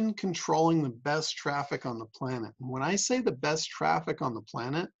Imagine controlling the best traffic on the planet. And when I say the best traffic on the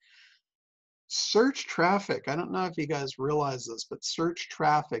planet, search traffic, I don't know if you guys realize this, but search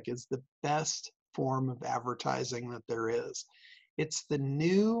traffic is the best form of advertising that there is. It's the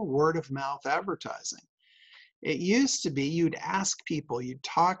new word of mouth advertising. It used to be you'd ask people, you'd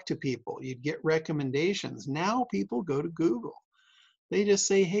talk to people, you'd get recommendations. Now people go to Google. They just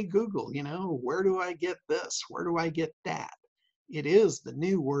say, hey, Google, where do I get this? Where do I get that? It is the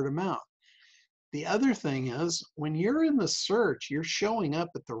new word of mouth. The other thing is when you're in the search, you're showing up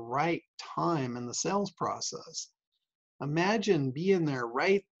at the right time in the sales process. Imagine being there,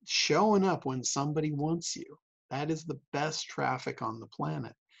 right, showing up when somebody wants you. That is the best traffic on the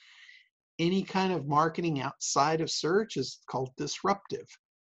planet. Any kind of marketing outside of search is called disruptive.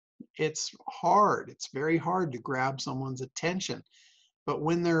 It's hard. It's very hard to grab someone's attention. But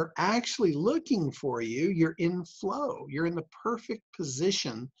when they're actually looking for you, you're in flow. You're in the perfect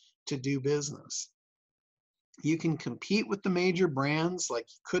position to do business. You can compete with the major brands like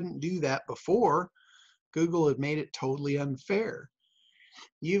you couldn't do that before. Google had made it totally unfair.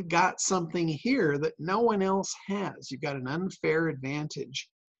 You've got something here that no one else has. You've got an unfair advantage.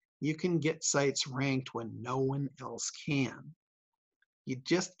 You can get sites ranked when no one else can. You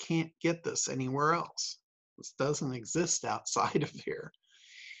just can't get this anywhere else. This doesn't exist outside of here.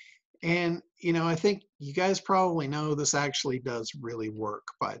 And, I think you guys probably know this actually does really work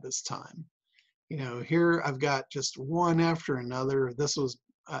by this time. Here I've got just one after another. This was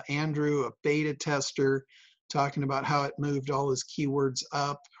Andrew, a beta tester, talking about how it moved all his keywords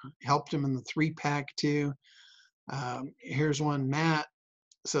up, helped him in the 3-pack too. Here's one, Matt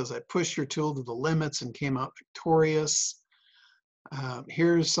says, I pushed your tool to the limits and came out victorious.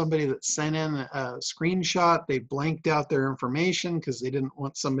 Here's somebody that sent in a screenshot. They blanked out their information because they didn't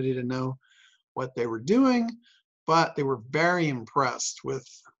want somebody to know what they were doing, but they were very impressed with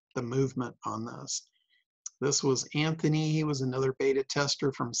the movement on this. This was Anthony. He was another beta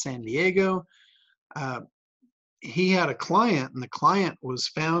tester from San Diego. He had a client, and the client was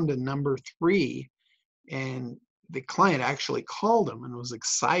found in number 3, and the client actually called him and was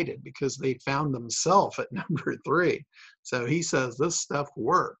excited because they found themselves at number 3. So he says this stuff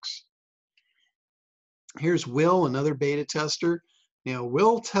works. Here's Will, another beta tester.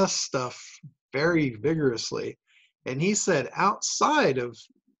 Will tests stuff very vigorously, and he said outside of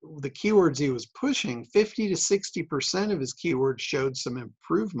the keywords he was pushing, 50 to 60% of his keywords showed some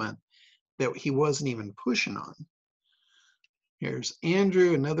improvement that he wasn't even pushing on. Here's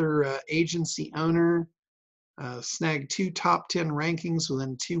Andrew, another agency owner. Snagged 2 top 10 rankings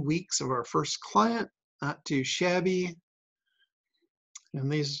within 2 weeks of our first client. Not too shabby.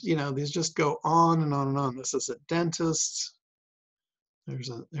 And these just go on and on and on. This is a dentist.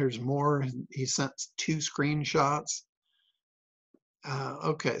 There's more. He sent 2 screenshots.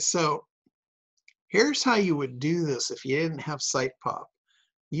 Okay, so here's how you would do this if you didn't have SitePop.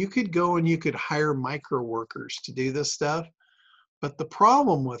 You could go and you could hire micro workers to do this stuff. But the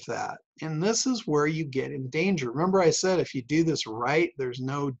problem with that, and this is where you get in danger. Remember I said if you do this right, there's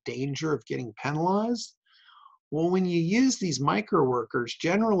no danger of getting penalized? Well, when you use these micro workers,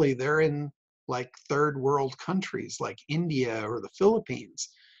 generally they're in like third world countries like India or the Philippines.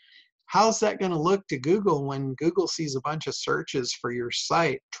 How's that going to look to Google when Google sees a bunch of searches for your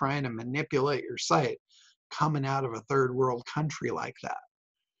site trying to manipulate your site coming out of a third world country like that?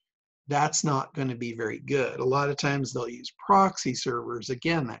 That's not going to be very good. A lot of times they'll use proxy servers.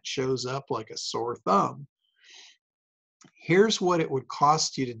 Again, that shows up like a sore thumb. Here's what it would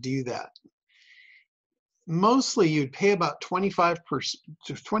cost you to do that. Mostly you'd pay about 25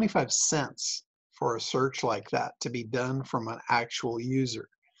 cents for a search like that to be done from an actual user.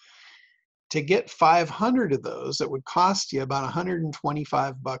 To get 500 of those, it would cost you about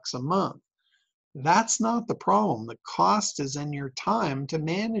 125 bucks a month. That's not the problem. The cost is in your time to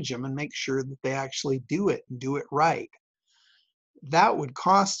manage them and make sure that they actually do it and do it right. That would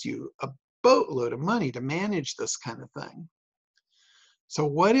cost you a boatload of money to manage this kind of thing. So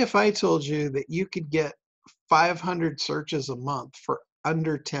what if I told you that you could get 500 searches a month for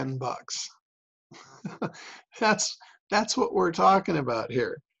under 10 bucks? That's what we're talking about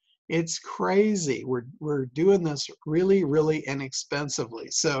here. It's crazy. We're doing this really, really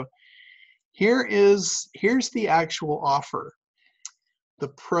inexpensively. So here's the actual offer. The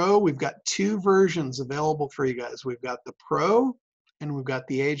Pro, we've got 2 versions available for you guys. We've got the Pro and we've got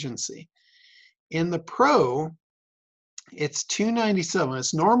the agency. In the Pro, it's $297.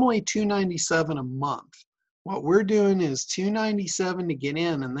 It's normally $297 a month. What we're doing is $297 to get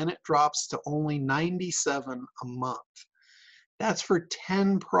in, and then it drops to only $97 a month. That's for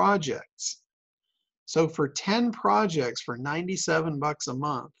 10 projects. So for 10 projects for 97 bucks a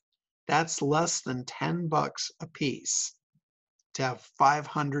month, that's less than 10 bucks a piece to have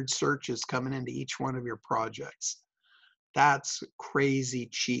 500 searches coming into each one of your projects. That's crazy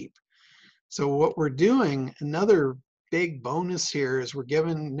cheap. So what we're doing, another big bonus here is we're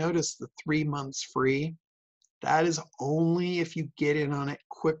giving, notice the 3 months free. That is only if you get in on it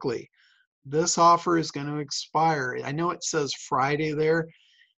quickly. This offer is going to expire. I know it says Friday there,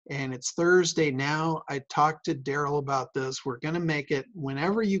 and it's Thursday now. I talked to Daryl about this. We're going to make it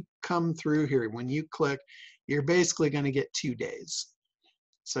whenever you come through here, when you click, you're basically going to get 2 days.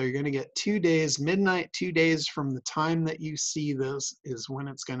 So you're going to get 2 days, midnight, 2 days from the time that you see this is when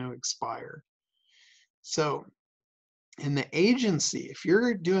it's going to expire. So in the agency, if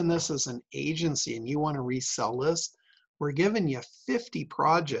you're doing this as an agency and you want to resell this, we're giving you 50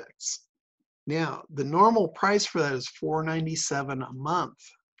 projects. Now, the normal price for that is $497 a month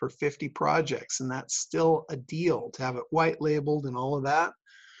for 50 projects, and that's still a deal to have it white labeled and all of that.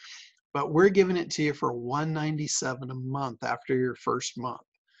 But we're giving it to you for $197 a month after your first month.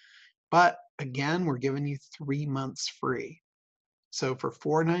 But again, we're giving you 3 months free. So for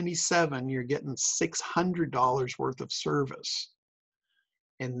 $497, you're getting $600 worth of service.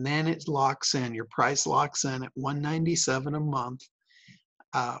 And then it locks in, your price locks in at $197 a month.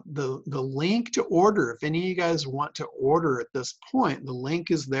 The link to order, if any of you guys want to order at this point, the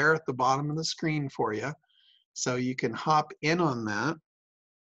link is there at the bottom of the screen for you. So you can hop in on that.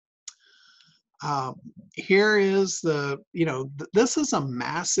 Here is the, this is a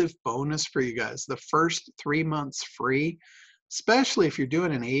massive bonus for you guys. The first 3 months free, especially if you're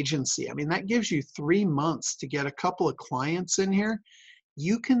doing an agency. I mean, that gives you 3 months to get a couple of clients in here.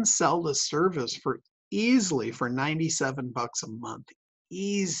 You can sell the service for easily for 97 bucks a month.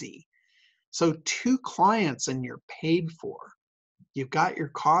 Easy. So 2 clients and you're paid for. You've got your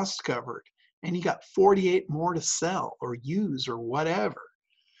cost covered and you got 48 more to sell or use or whatever.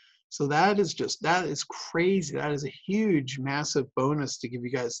 So that is crazy. That is a huge, massive bonus to give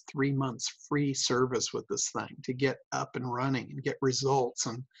you guys 3 months free service with this thing to get up and running and get results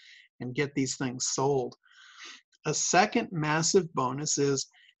and get these things sold. A second massive bonus is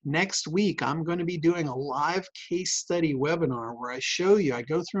next week, I'm going to be doing a live case study webinar where I show you, I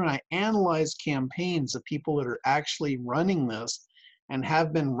go through and I analyze campaigns of people that are actually running this and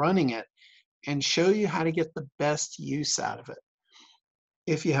have been running it and show you how to get the best use out of it.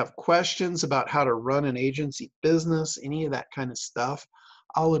 If you have questions about how to run an agency business, any of that kind of stuff,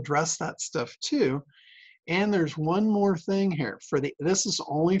 I'll address that stuff too. And there's one more thing here. This is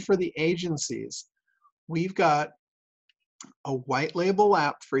only for the agencies. We've got a white label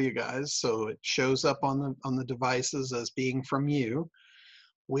app for you guys, so it shows up on the devices as being from you.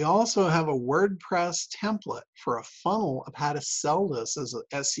 We also have a WordPress template for a funnel of how to sell this as an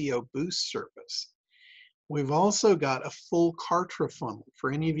SEO boost service. We've also got a full Kartra funnel.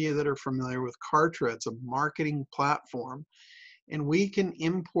 For any of you that are familiar with Kartra, it's a marketing platform, and we can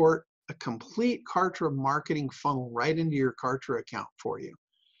import a complete Kartra marketing funnel right into your Kartra account for you.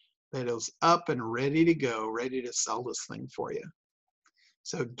 That is up and ready to go, ready to sell this thing for you.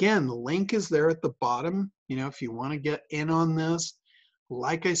 So again, the link is there at the bottom. If you want to get in on this,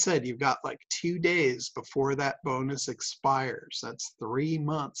 like I said, you've got like 2 days before that bonus expires. That's 3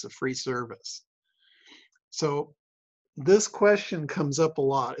 months of free service. So this question comes up a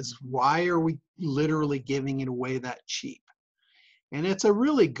lot, is why are we literally giving it away that cheap? And it's a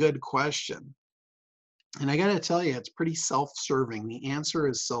really good question. And I got to tell you, it's pretty self-serving. The answer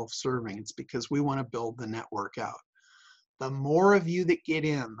is self-serving. It's because we want to build the network out. The more of you that get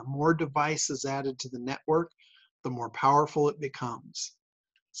in, the more devices added to the network, the more powerful it becomes.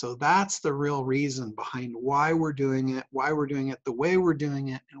 So that's the real reason behind why we're doing it the way we're doing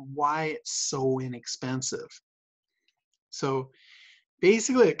it, and why it's so inexpensive. So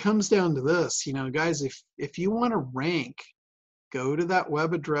basically it comes down to this, guys, if you want to rank, go to that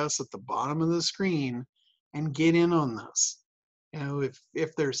web address at the bottom of the screen and get in on this.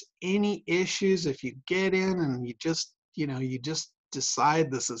 If there's any issues, if you get in and you just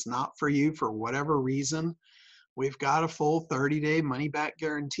decide this is not for you for whatever reason, we've got a full 30-day money-back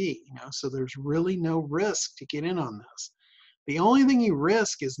guarantee, so there's really no risk to get in on this. The only thing you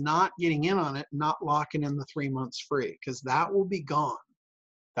risk is not getting in on it, not locking in the 3 months free, because that will be gone.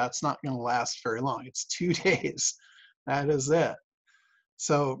 That's not going to last very long. It's 2 days. That is it.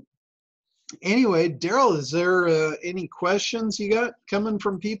 So anyway, Daryl, is there any questions you got coming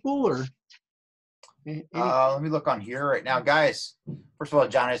from people, or? Let me look on here right now, guys. First of all,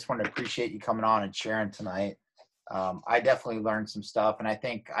 John, I just want to appreciate you coming on and sharing tonight. I definitely learned some stuff, and I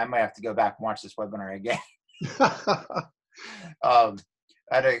think I might have to go back and watch this webinar again.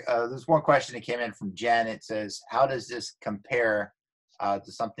 There's one question that came in from Jen. It says, how does this compare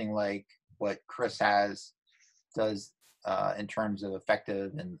to something like what Chris does in terms of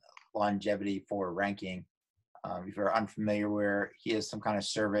effective and longevity for ranking? If you're unfamiliar, where he has some kind of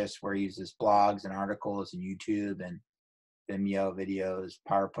service where he uses blogs and articles and YouTube and Vimeo videos,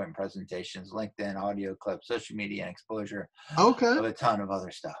 PowerPoint presentations, LinkedIn, audio clips, social media, and exposure Okay. of a ton of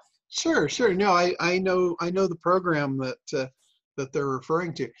other stuff. Sure, sure. No, I know the program that they're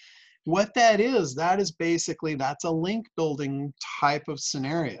referring to. What that is basically, that's a link building type of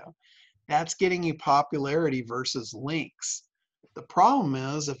scenario. That's getting you popularity versus links. The problem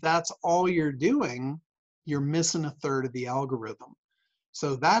is, if that's all you're doing, you're missing a third of the algorithm.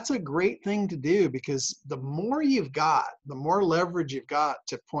 So that's a great thing to do, because the more you've got, the more leverage you've got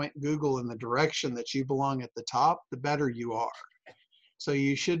to point Google in the direction that you belong at the top, the better you are. So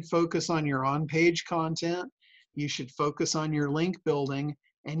you should focus on your on-page content, you should focus on your link building,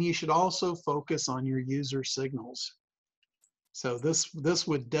 and you should also focus on your user signals. So this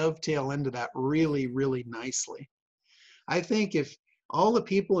would dovetail into that really, really nicely. I think if all the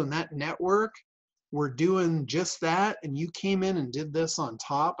people in that network were doing just that, and you came in and did this on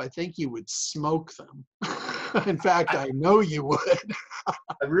top, I think you would smoke them. In fact, I know you would.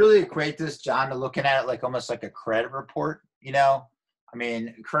 I really equate this, John, to looking at it like almost like a credit report. I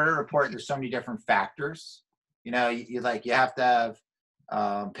mean, credit report, there's so many different factors. You have to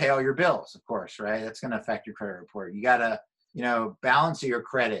have pay all your bills, of course, right? That's going to affect your credit report. You got to, balance your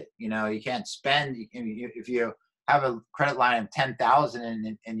credit. You can't spend, if you have a credit line of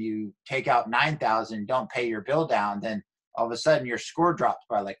 10,000 and you take out 9,000, don't pay your bill down, then all of a sudden your score drops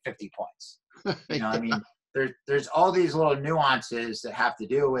by like 50 points. Yeah. I mean, there's all these little nuances that have to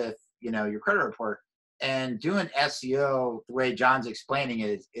do with, your credit report. And doing SEO the way John's explaining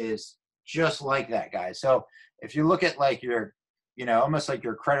it is just like that, guys. So if you look at like your, almost like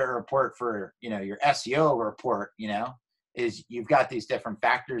your credit report for, your SEO report, is you've got these different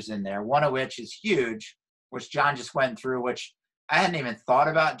factors in there, one of which is huge, which John just went through, which I hadn't even thought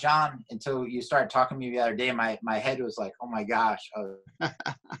about, John, until you started talking to me the other day. My head was like, oh my gosh. I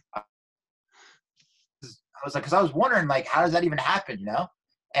was like, because I was wondering, like, how does that even happen,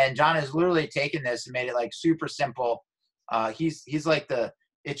 And John has literally taken this and made it like super simple. He's like the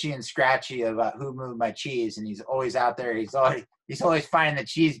itchy and scratchy of who moved my cheese, and he's always out there. He's always finding the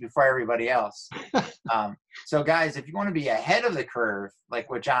cheese before everybody else. So guys, if you want to be ahead of the curve, like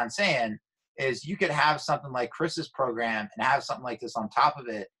what John's saying, is you could have something like Chris's program and have something like this on top of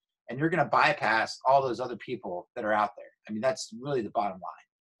it, and you're going to bypass all those other people that are out there. I mean, that's really the bottom line.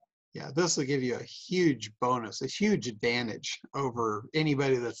 Yeah, this will give you a huge bonus, a huge advantage over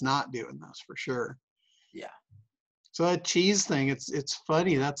anybody that's not doing this, for sure. Yeah. So that cheese thing, it's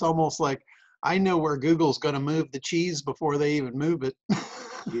funny. That's almost like, I know where Google's going to move the cheese before they even move it.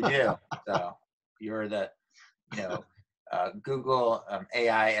 You do. So you're the, Google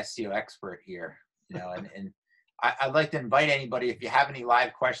AI SEO expert here. And I'd like to invite anybody, if you have any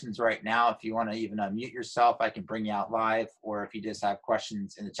live questions right now, if you want to even unmute yourself, I can bring you out live, or if you just have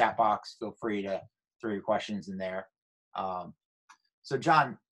questions in the chat box, feel free to throw your questions in there. So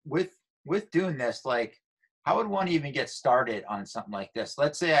John, with doing this, like, how would one even get started on something like this?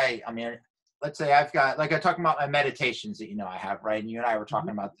 Let's say let's say I've got, like I talked about my meditations that, I have, right? And you and I were talking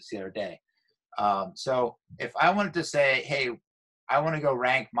about this the other day. So if I wanted to say, hey, I want to go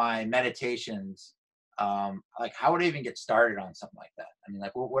rank my meditations, like, how would I even get started on something like that? I mean,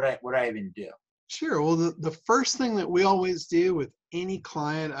 like, what would I even do? Sure. Well, the first thing that we always do with any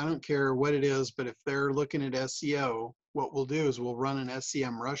client, I don't care what it is, but if they're looking at SEO, what we'll do is we'll run an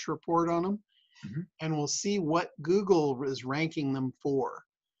SEM rush report on them, and we'll see what Google is ranking them for.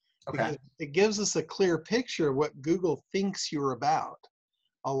 Okay. Because it gives us a clear picture of what Google thinks you're about.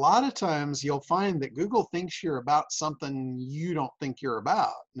 A lot of times you'll find that Google thinks you're about something you don't think you're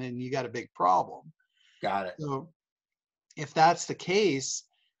about, and then you got a big problem. Got it. So if that's the case,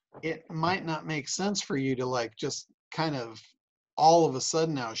 it might not make sense for you to like just kind of all of a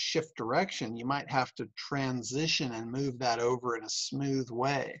sudden now shift direction. You might have to transition and move that over in a smooth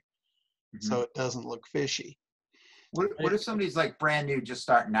way, so it doesn't look fishy. What if somebody's like brand new, just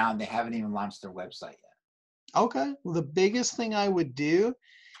starting out, and they haven't even launched their website yet? Okay, well, the biggest thing I would do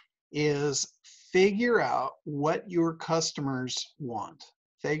is figure out what your customers want.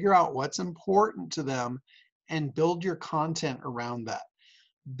 Figure out what's important to them and build your content around that.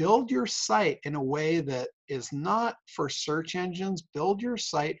 Build your site in a way that is not for search engines. Build your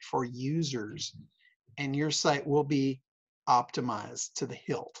site for users, and your site will be optimized to the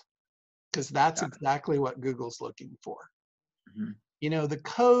hilt, because that's exactly what Google's looking for. The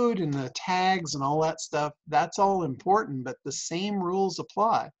code and the tags and all that stuff, that's all important, but the same rules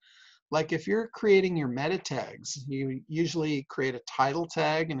apply. Like if you're creating your meta tags, you usually create a title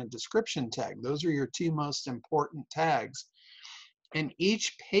tag and a description tag. Those are your two most important tags. And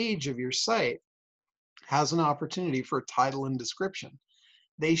each page of your site has an opportunity for a title and description.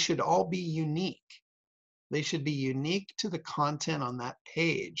 They should all be unique. They should be unique to the content on that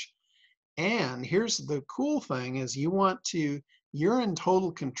page. And here's the cool thing is you're in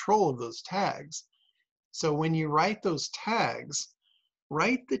total control of those tags. So when you write those tags,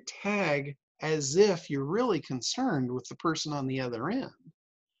 write the tag as if you're really concerned with the person on the other end.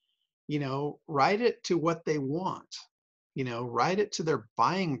 Write it to what they want. Write it to their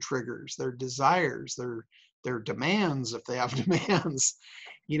buying triggers, their desires, their demands, if they have demands.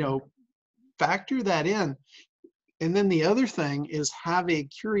 Factor that in. And then the other thing is have a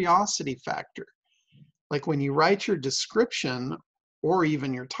curiosity factor. Like when you write your description or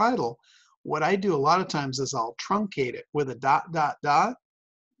even your title, what I do a lot of times is I'll truncate it with a dot, dot, dot.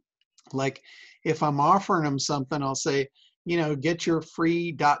 Like if I'm offering them something, I'll say, get your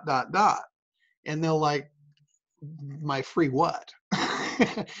free dot, dot, dot. And they'll like, my free what?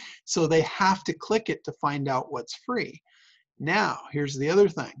 So they have to click it to find out what's free. Now, here's the other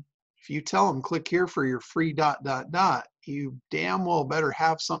thing. If you tell them click here for your free dot, dot, dot, you damn well better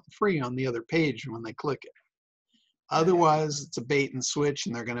have something free on the other page when they click it. Otherwise, it's a bait and switch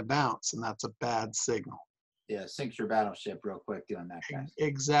and they're going to bounce, and that's a bad signal. Yeah, sinks your battleship real quick doing that, guys.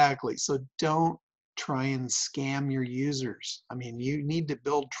 Exactly. So don't try and scam your users. I mean, you need to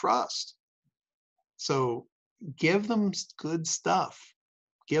build trust. So give them good stuff.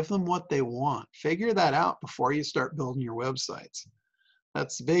 Give them what they want. Figure that out before you start building your websites.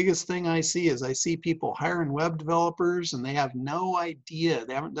 That's the biggest thing I see is I see people hiring web developers and they have no idea.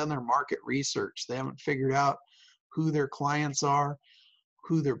 They haven't done their market research. They haven't figured out who their clients are,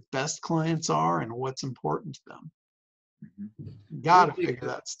 who their best clients are, and what's important to them. Mm-hmm. Got to figure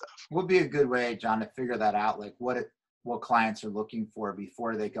that stuff. What would be a good way, John, to figure that out? Like what clients are looking for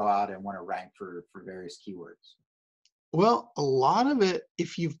before they go out and want to rank for various keywords? Well, a lot of it,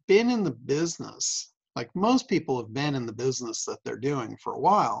 if you've been in the business, like most people have been in the business that they're doing for a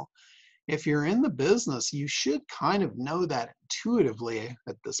while, if you're in the business, you should kind of know that intuitively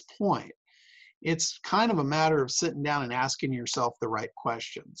at this point. It's kind of a matter of sitting down and asking yourself the right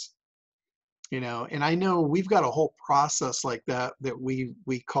questions. And I know we've got a whole process like that we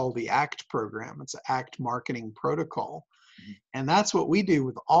call the ACT program. It's an ACT marketing protocol. Mm-hmm. And that's what we do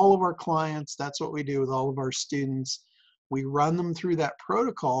with all of our clients. That's what we do with all of our students. We run them through that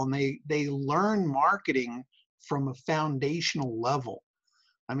protocol and they learn marketing from a foundational level.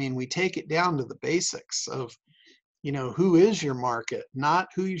 I mean, we take it down to the basics of, who is your market, not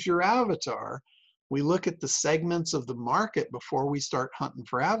who's your avatar. We look at the segments of the market before we start hunting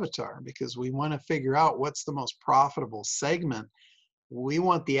for avatar because we want to figure out what's the most profitable segment. We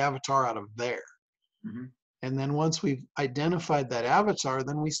want the avatar out of there. Mm-hmm. And then once we've identified that avatar,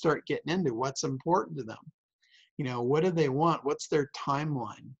 then we start getting into what's important to them. What do they want? What's their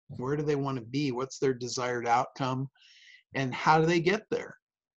timeline? Where do they want to be? What's their desired outcome? And how do they get there?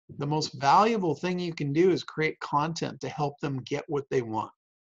 The most valuable thing you can do is create content to help them get what they want.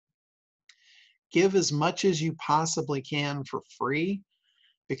 Give as much as you possibly can for free,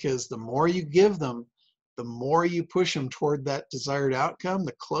 because the more you give them, the more you push them toward that desired outcome,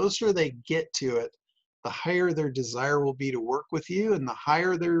 the closer they get to it, the higher their desire will be to work with you and the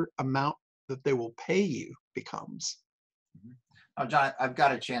higher their amount that they will pay you becomes. Mm-hmm. Oh, John, I've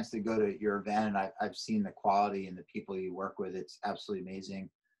got a chance to go to your event and I've seen the quality and the people you work with. It's absolutely amazing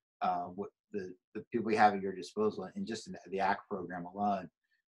what the people you have at your disposal and just in the ACT program alone.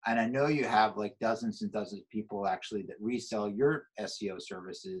 And I know you have like dozens and dozens of people actually that resell your SEO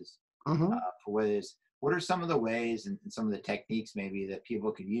services for what it is. What are some of the ways and some of the techniques maybe that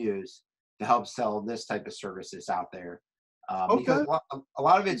people could use to help sell this type of services out there? Because a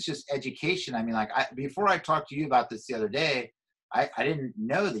lot of it's just education. I mean, like before I talked to you about this the other day, I didn't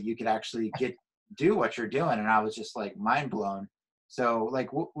know that you could actually do what you're doing. And I was just like mind blown. So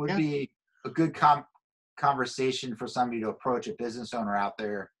like what would be a good conversation for somebody to approach a business owner out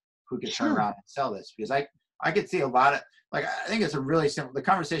there who could turn around and sell this? Because I could see a lot of, like, I think it's a really simple, the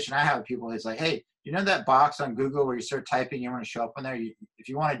conversation I have with people is like, hey, you know that box on Google where you start typing, you want to show up on there? If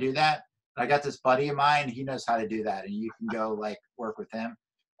you want to do that, I got this buddy of mine, he knows how to do that. And you can go like work with him.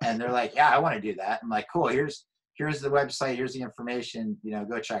 And they're like, yeah, I want to do that. I'm like, cool, here's the website, here's the information,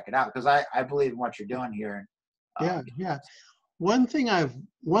 go check it out. Because I believe in what you're doing here. Yeah. One thing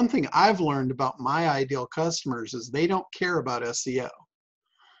I've learned about my ideal customers is they don't care about SEO.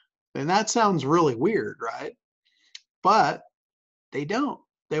 And that sounds really weird, right? But They don't.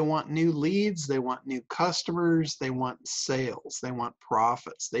 They want new leads, they want new customers, they want sales, they want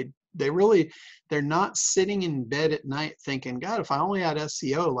profits. They're not sitting in bed at night thinking, God, if I only had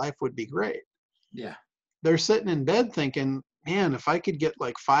SEO, life would be great. Yeah. They're sitting in bed thinking, man, if I could get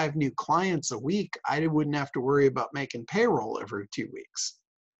like 5 new clients a week, I wouldn't have to worry about making payroll every 2 weeks.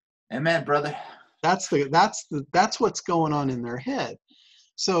 Amen, brother. That's what's going on in their head.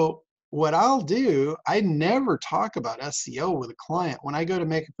 So what I'll do, I never talk about SEO with a client. When I go to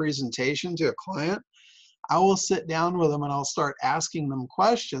make a presentation to a client, I will sit down with them and I'll start asking them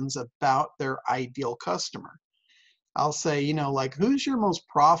questions about their ideal customer. I'll say, like, who's your most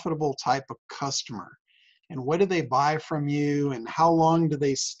profitable type of customer? And what do they buy from you? And how long do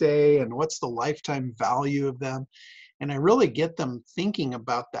they stay? And what's the lifetime value of them? And I really get them thinking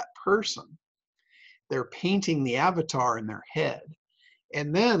about that person. They're painting the avatar in their head.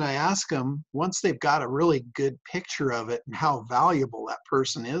 And then I ask them, once they've got a really good picture of it and how valuable that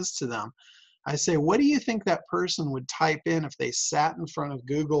person is to them, I say, what do you think that person would type in if they sat in front of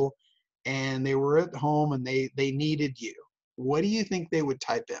Google and they were at home and they needed you? What do you think they would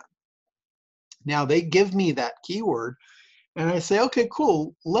type in? Now they give me that keyword and I say, okay,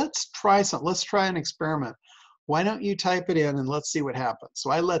 cool. Let's try something. Let's try an experiment. Why don't you type it in and let's see what happens?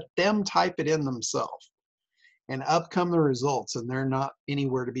 So I let them type it in themselves. And up come the results, and they're not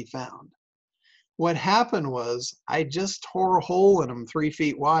anywhere to be found. What happened was I just tore a hole in them 3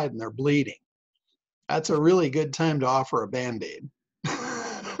 feet wide and they're bleeding. That's a really good time to offer a Band-Aid.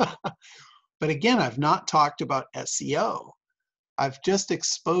 But again, I've not talked about SEO. I've just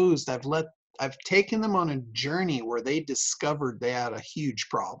exposed, I've taken them on a journey where they discovered they had a huge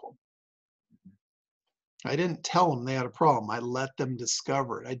problem. I didn't tell them they had a problem. I let them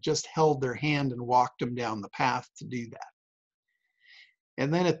discover it. I just held their hand and walked them down the path to do that.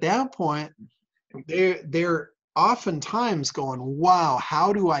 And then at that point, they're oftentimes going, wow,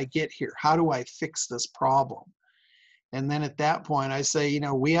 how do I get here? How do I fix this problem? And then at that point, I say,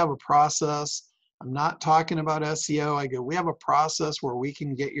 we have a process. I'm not talking about SEO. I go, we have a process where we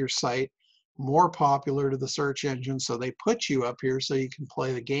can get your site more popular to the search engine. So they put you up here so you can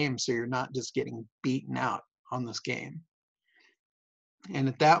play the game. So you're not just getting beaten out on this game. And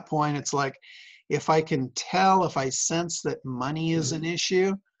at that point, it's like, if I can tell, if I sense that money is an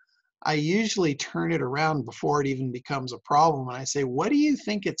issue, I usually turn it around before it even becomes a problem. And I say, what do you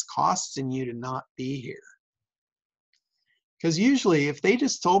think it's costing you to not be here? Because usually if they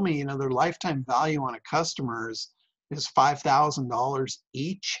just told me, their lifetime value on a customer is $5,000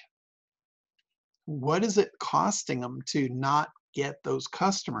 each, what is it costing them to not get those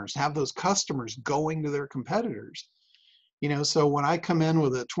customers, have those customers going to their competitors? So when I come in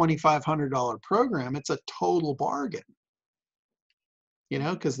with a $2,500 program, it's a total bargain.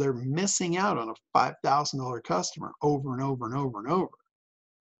 Because they're missing out on a $5,000 customer over and over and over and over.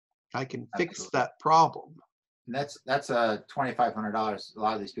 I can fix that problem. And that's a $2,500. A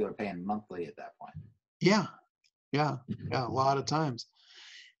lot of these people are paying monthly at that point. Yeah, a lot of times.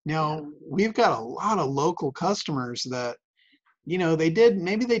 Now, we've got a lot of local customers that,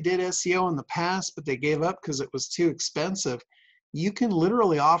 maybe they did SEO in the past, but they gave up because it was too expensive. You can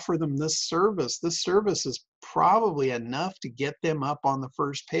literally offer them this service. This service is probably enough to get them up on the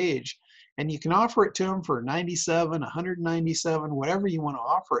first page. And you can offer it to them for $97, $197, whatever you want to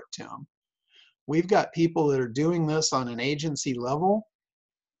offer it to them. We've got people that are doing this on an agency level.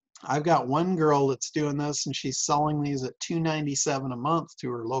 I've got one girl that's doing this and she's selling these at $297 a month to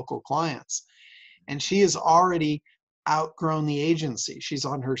her local clients. And she has already outgrown the agency. She's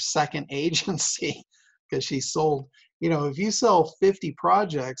on her second agency because she sold, if you sell 50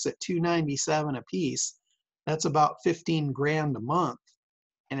 projects at $297 a piece, that's about 15 grand a month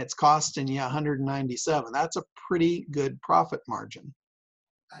and it's costing you 197. That's a pretty good profit margin.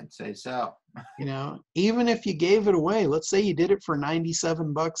 I'd say so. Even if you gave it away, let's say you did it for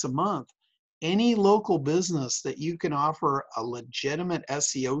 $97 a month, any local business that you can offer a legitimate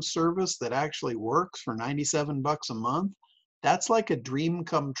SEO service that actually works for $97 a month, that's like a dream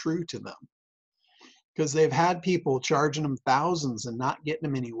come true to them. Because they've had people charging them thousands and not getting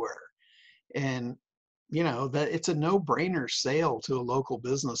them anywhere. And, that it's a no-brainer sale to a local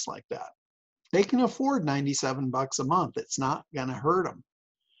business like that. They can afford $97 a month. It's not going to hurt them.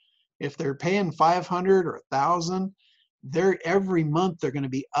 If they're paying $500 or $1,000, every month they're going to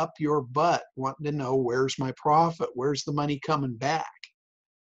be up your butt wanting to know, where's my profit? Where's the money coming back?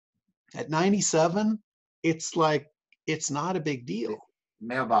 At 97, it's like, it's not a big deal.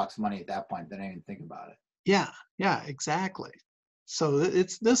 Mailbox money at that point. They don't even think about it. Yeah, exactly. So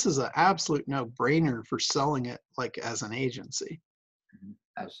this is an absolute no-brainer for selling it like as an agency.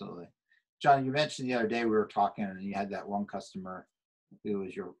 Absolutely. John, you mentioned the other day we were talking and you had that one customer who was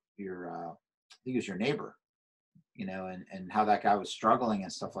I think it was your neighbor, and how that guy was struggling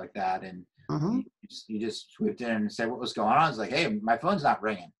and stuff like that. And Hmm. you just swooped in and said what was going on. I was like, hey, my phone's not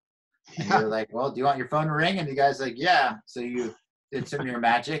ringing. And Yeah. you're like, well, do you want your phone to ring? And the guy's like, yeah. So you did some of your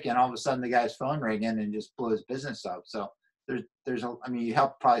magic, and all of a sudden the guy's phone ringing and just blew his business up. So I mean, you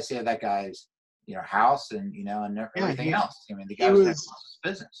helped probably save that guy's, house and, and Yeah. everything else. I mean, the He guy was going to was, close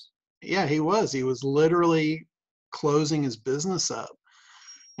his business. yeah, he was literally closing his business up.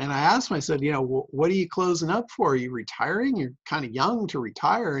 And I asked him, I said, what are you closing up for? Are you retiring? You're kind of young to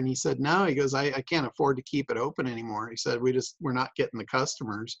retire. And he said, no, he goes, I can't afford to keep it open anymore. He said, we're not getting the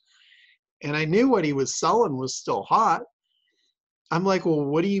customers. And I knew what he was selling was still hot. I'm like, well,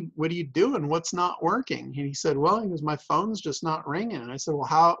 what are you doing? What's not working? And he said, well, he goes, my phone's just not ringing. And I said,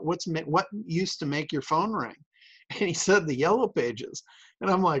 well, what used to make your phone ring? And he said, the yellow pages. And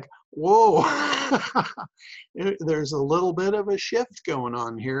I'm like, whoa, there's a little bit of a shift going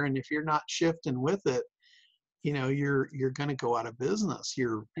on here. And if you're not shifting with it, you're going to go out of business.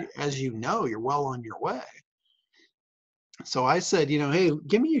 As you're well on your way. So I said, hey,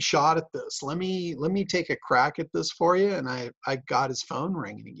 give me a shot at this. Let me take a crack at this for you. And I got his phone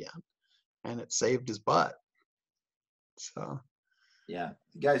ringing again, and it saved his butt. So Yeah,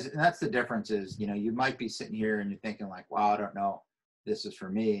 guys, and that's the difference is, you might be sitting here and you're thinking like, wow, I don't know, this is for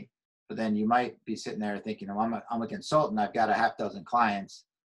me. But then you might be sitting there thinking, oh, I'm a consultant. I've got a half dozen clients,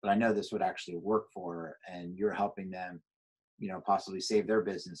 but I know this would actually work for, and you're helping them, possibly save their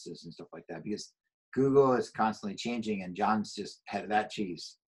businesses and stuff like that. Because Google is constantly changing, and John's just head of that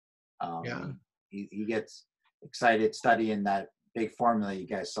cheese. yeah. He gets excited studying that big formula you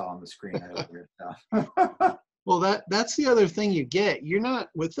guys saw on the screen earlier. So. Well, that's the other thing you get. You're not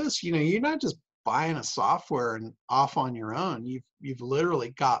with this, you're not just buying a software and off on your own. You've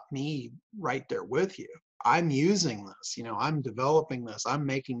literally got me right there with you. I'm using this, I'm developing this. I'm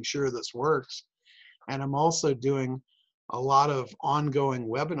making sure this works. And I'm also doing a lot of ongoing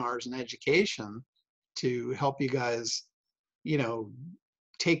webinars and education to help you guys, you know,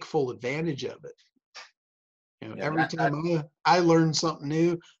 take full advantage of it. Yeah, Every time I learn something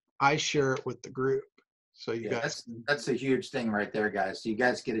new, I share it with the group. So you yeah, guys that's can, that's a huge thing right there, guys. So you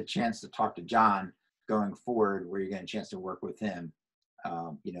guys get a chance to talk to John going forward, where you're getting a chance to work with him.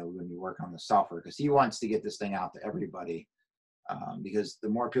 When you work on the software, because he wants to get this thing out to everybody. Because the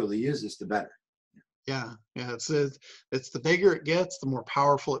more people that use this, the better. yeah, it's the bigger it gets, the more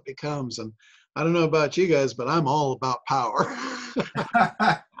powerful it becomes. And I don't know about you guys, but I'm all about power.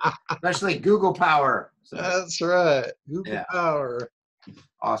 Especially Google Power. So That's right. Google yeah, Power.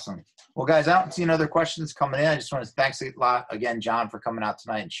 awesome. Well, guys, I don't see any other questions coming in. I just want to thanks a lot again, John, for coming out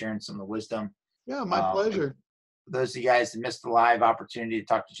tonight and sharing some of the wisdom. Yeah, my For pleasure. those of you guys that missed the live opportunity to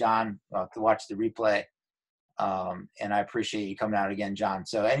talk to John, to watch the replay, and I appreciate you coming out again, John.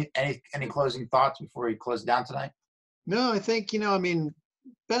 So, any closing thoughts before we close down tonight? No, I think, I mean,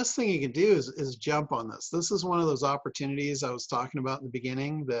 best thing you can do is jump on this. This is one of those opportunities I was talking about in the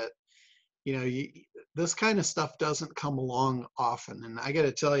beginning that, this kind of stuff doesn't come along often. And I got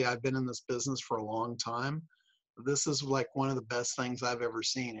to tell you, I've been in this business for a long time. This is like one of the best things I've ever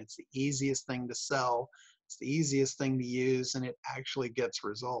seen. It's the easiest thing to sell. It's the easiest thing to use, and it actually gets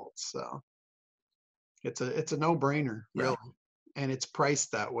results. So it's a no-brainer, Yeah. really. And it's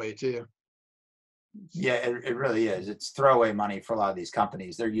priced that way too. Yeah, it really is. It's throwaway money for a lot of these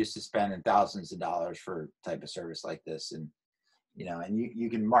companies. They're used to spending thousands of dollars for a type of service like this. And, and you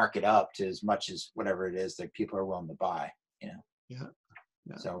can mark it up to as much as whatever it is that people are willing to buy. Yeah. Yeah.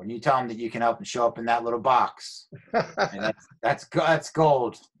 So when you tell them that you can help them show up in that little box, and that's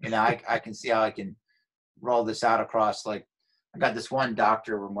gold. I can see how I can roll this out across, like, I got this one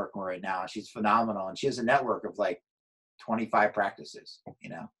doctor we're working with right now. She's phenomenal, and she has a network of like 25 practices.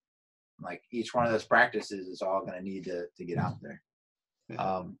 Like each one of those practices is all going to need to get out there.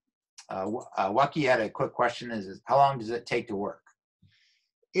 Yeah. Wacky had a quick question: is how long does it take to work?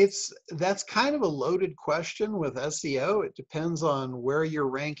 That's kind of a loaded question with SEO. It depends on where you're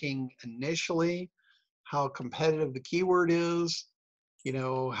ranking initially, how competitive the keyword is,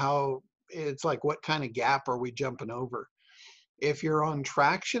 how it's like what kind of gap are we jumping over. If you're on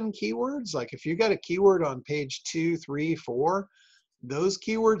traction keywords, like if you got a keyword on page 2, 3, 4, those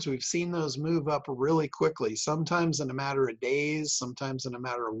keywords, we've seen those move up really quickly, sometimes in a matter of days, sometimes in a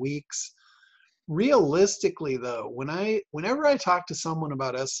matter of weeks. Realistically though, whenever I talk to someone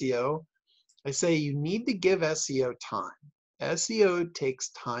about SEO, I say you need to give SEO time. SEO takes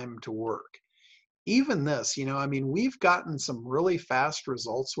time to work. Even this, I mean, we've gotten some really fast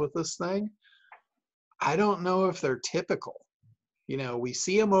results with this thing. I don't know if they're typical. You know, we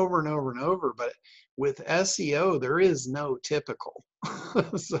see them over and over and over, but with SEO, there is no typical.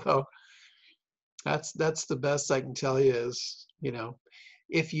 So that's the best I can tell you is, you know,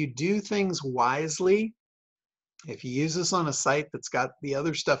 if you do things wisely, if you use this on a site that's got the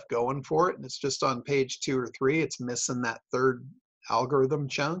other stuff going for it and it's just on page 2 or 3, it's missing that third algorithm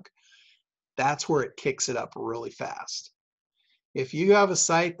chunk, that's where it kicks it up really fast. If you have a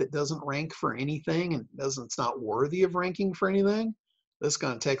site that doesn't rank for anything and it's not worthy of ranking for anything, this is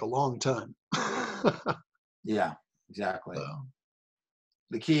going to take a long time. Yeah, exactly. So,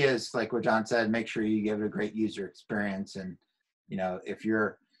 The key is, like what John said, make sure you give it a great user experience. And, you know, if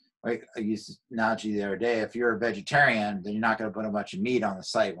you're, like I used this analogy the other day, if you're a vegetarian, then you're not going to put a bunch of meat on the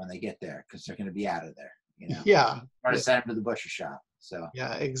site when they get there because they're going to be out of there. You know, yeah. try to send them to the butcher shop. So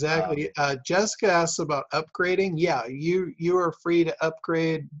Yeah, exactly. Jessica asks about upgrading. Yeah, you are free to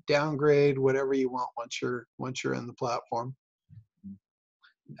upgrade, downgrade, whatever you want once you're in the platform.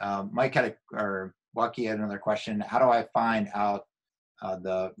 Mike had or Waukee had another question. How do I find out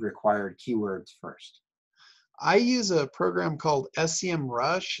the required keywords first? I use a program called SEM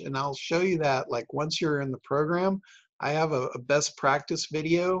Rush, and I'll show you that. Like once you're in the program, I have a best practice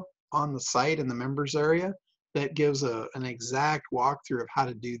video on the site in the members area that gives an exact walkthrough of how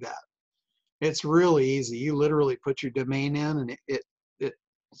to do that. It's really easy. You literally put your domain in, and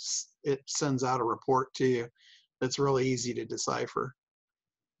it sends out a report to you. That's really easy to decipher.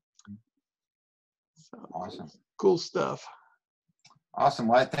 So, Awesome. Cool stuff. Awesome.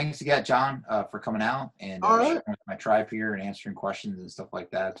 Well, thanks again, John, for coming out and All right. sharing with my tribe here and answering questions and stuff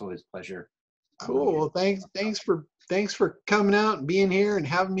like that. It's always a pleasure. Cool. Well, thanks for coming out and being here and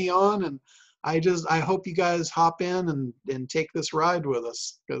having me on. And I hope you guys hop in and take this ride with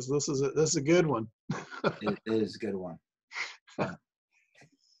us, because this is a good one. It is a good one.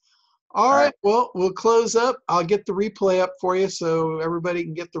 All right. Well, we'll close up. I'll get the replay up for you so everybody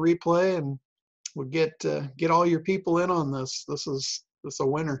can get the replay, and we'll get all your people in on this. This is a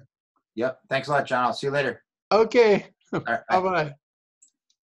winner. Yep. Thanks a lot, John. I'll see you later. Okay. All right, Bye-bye.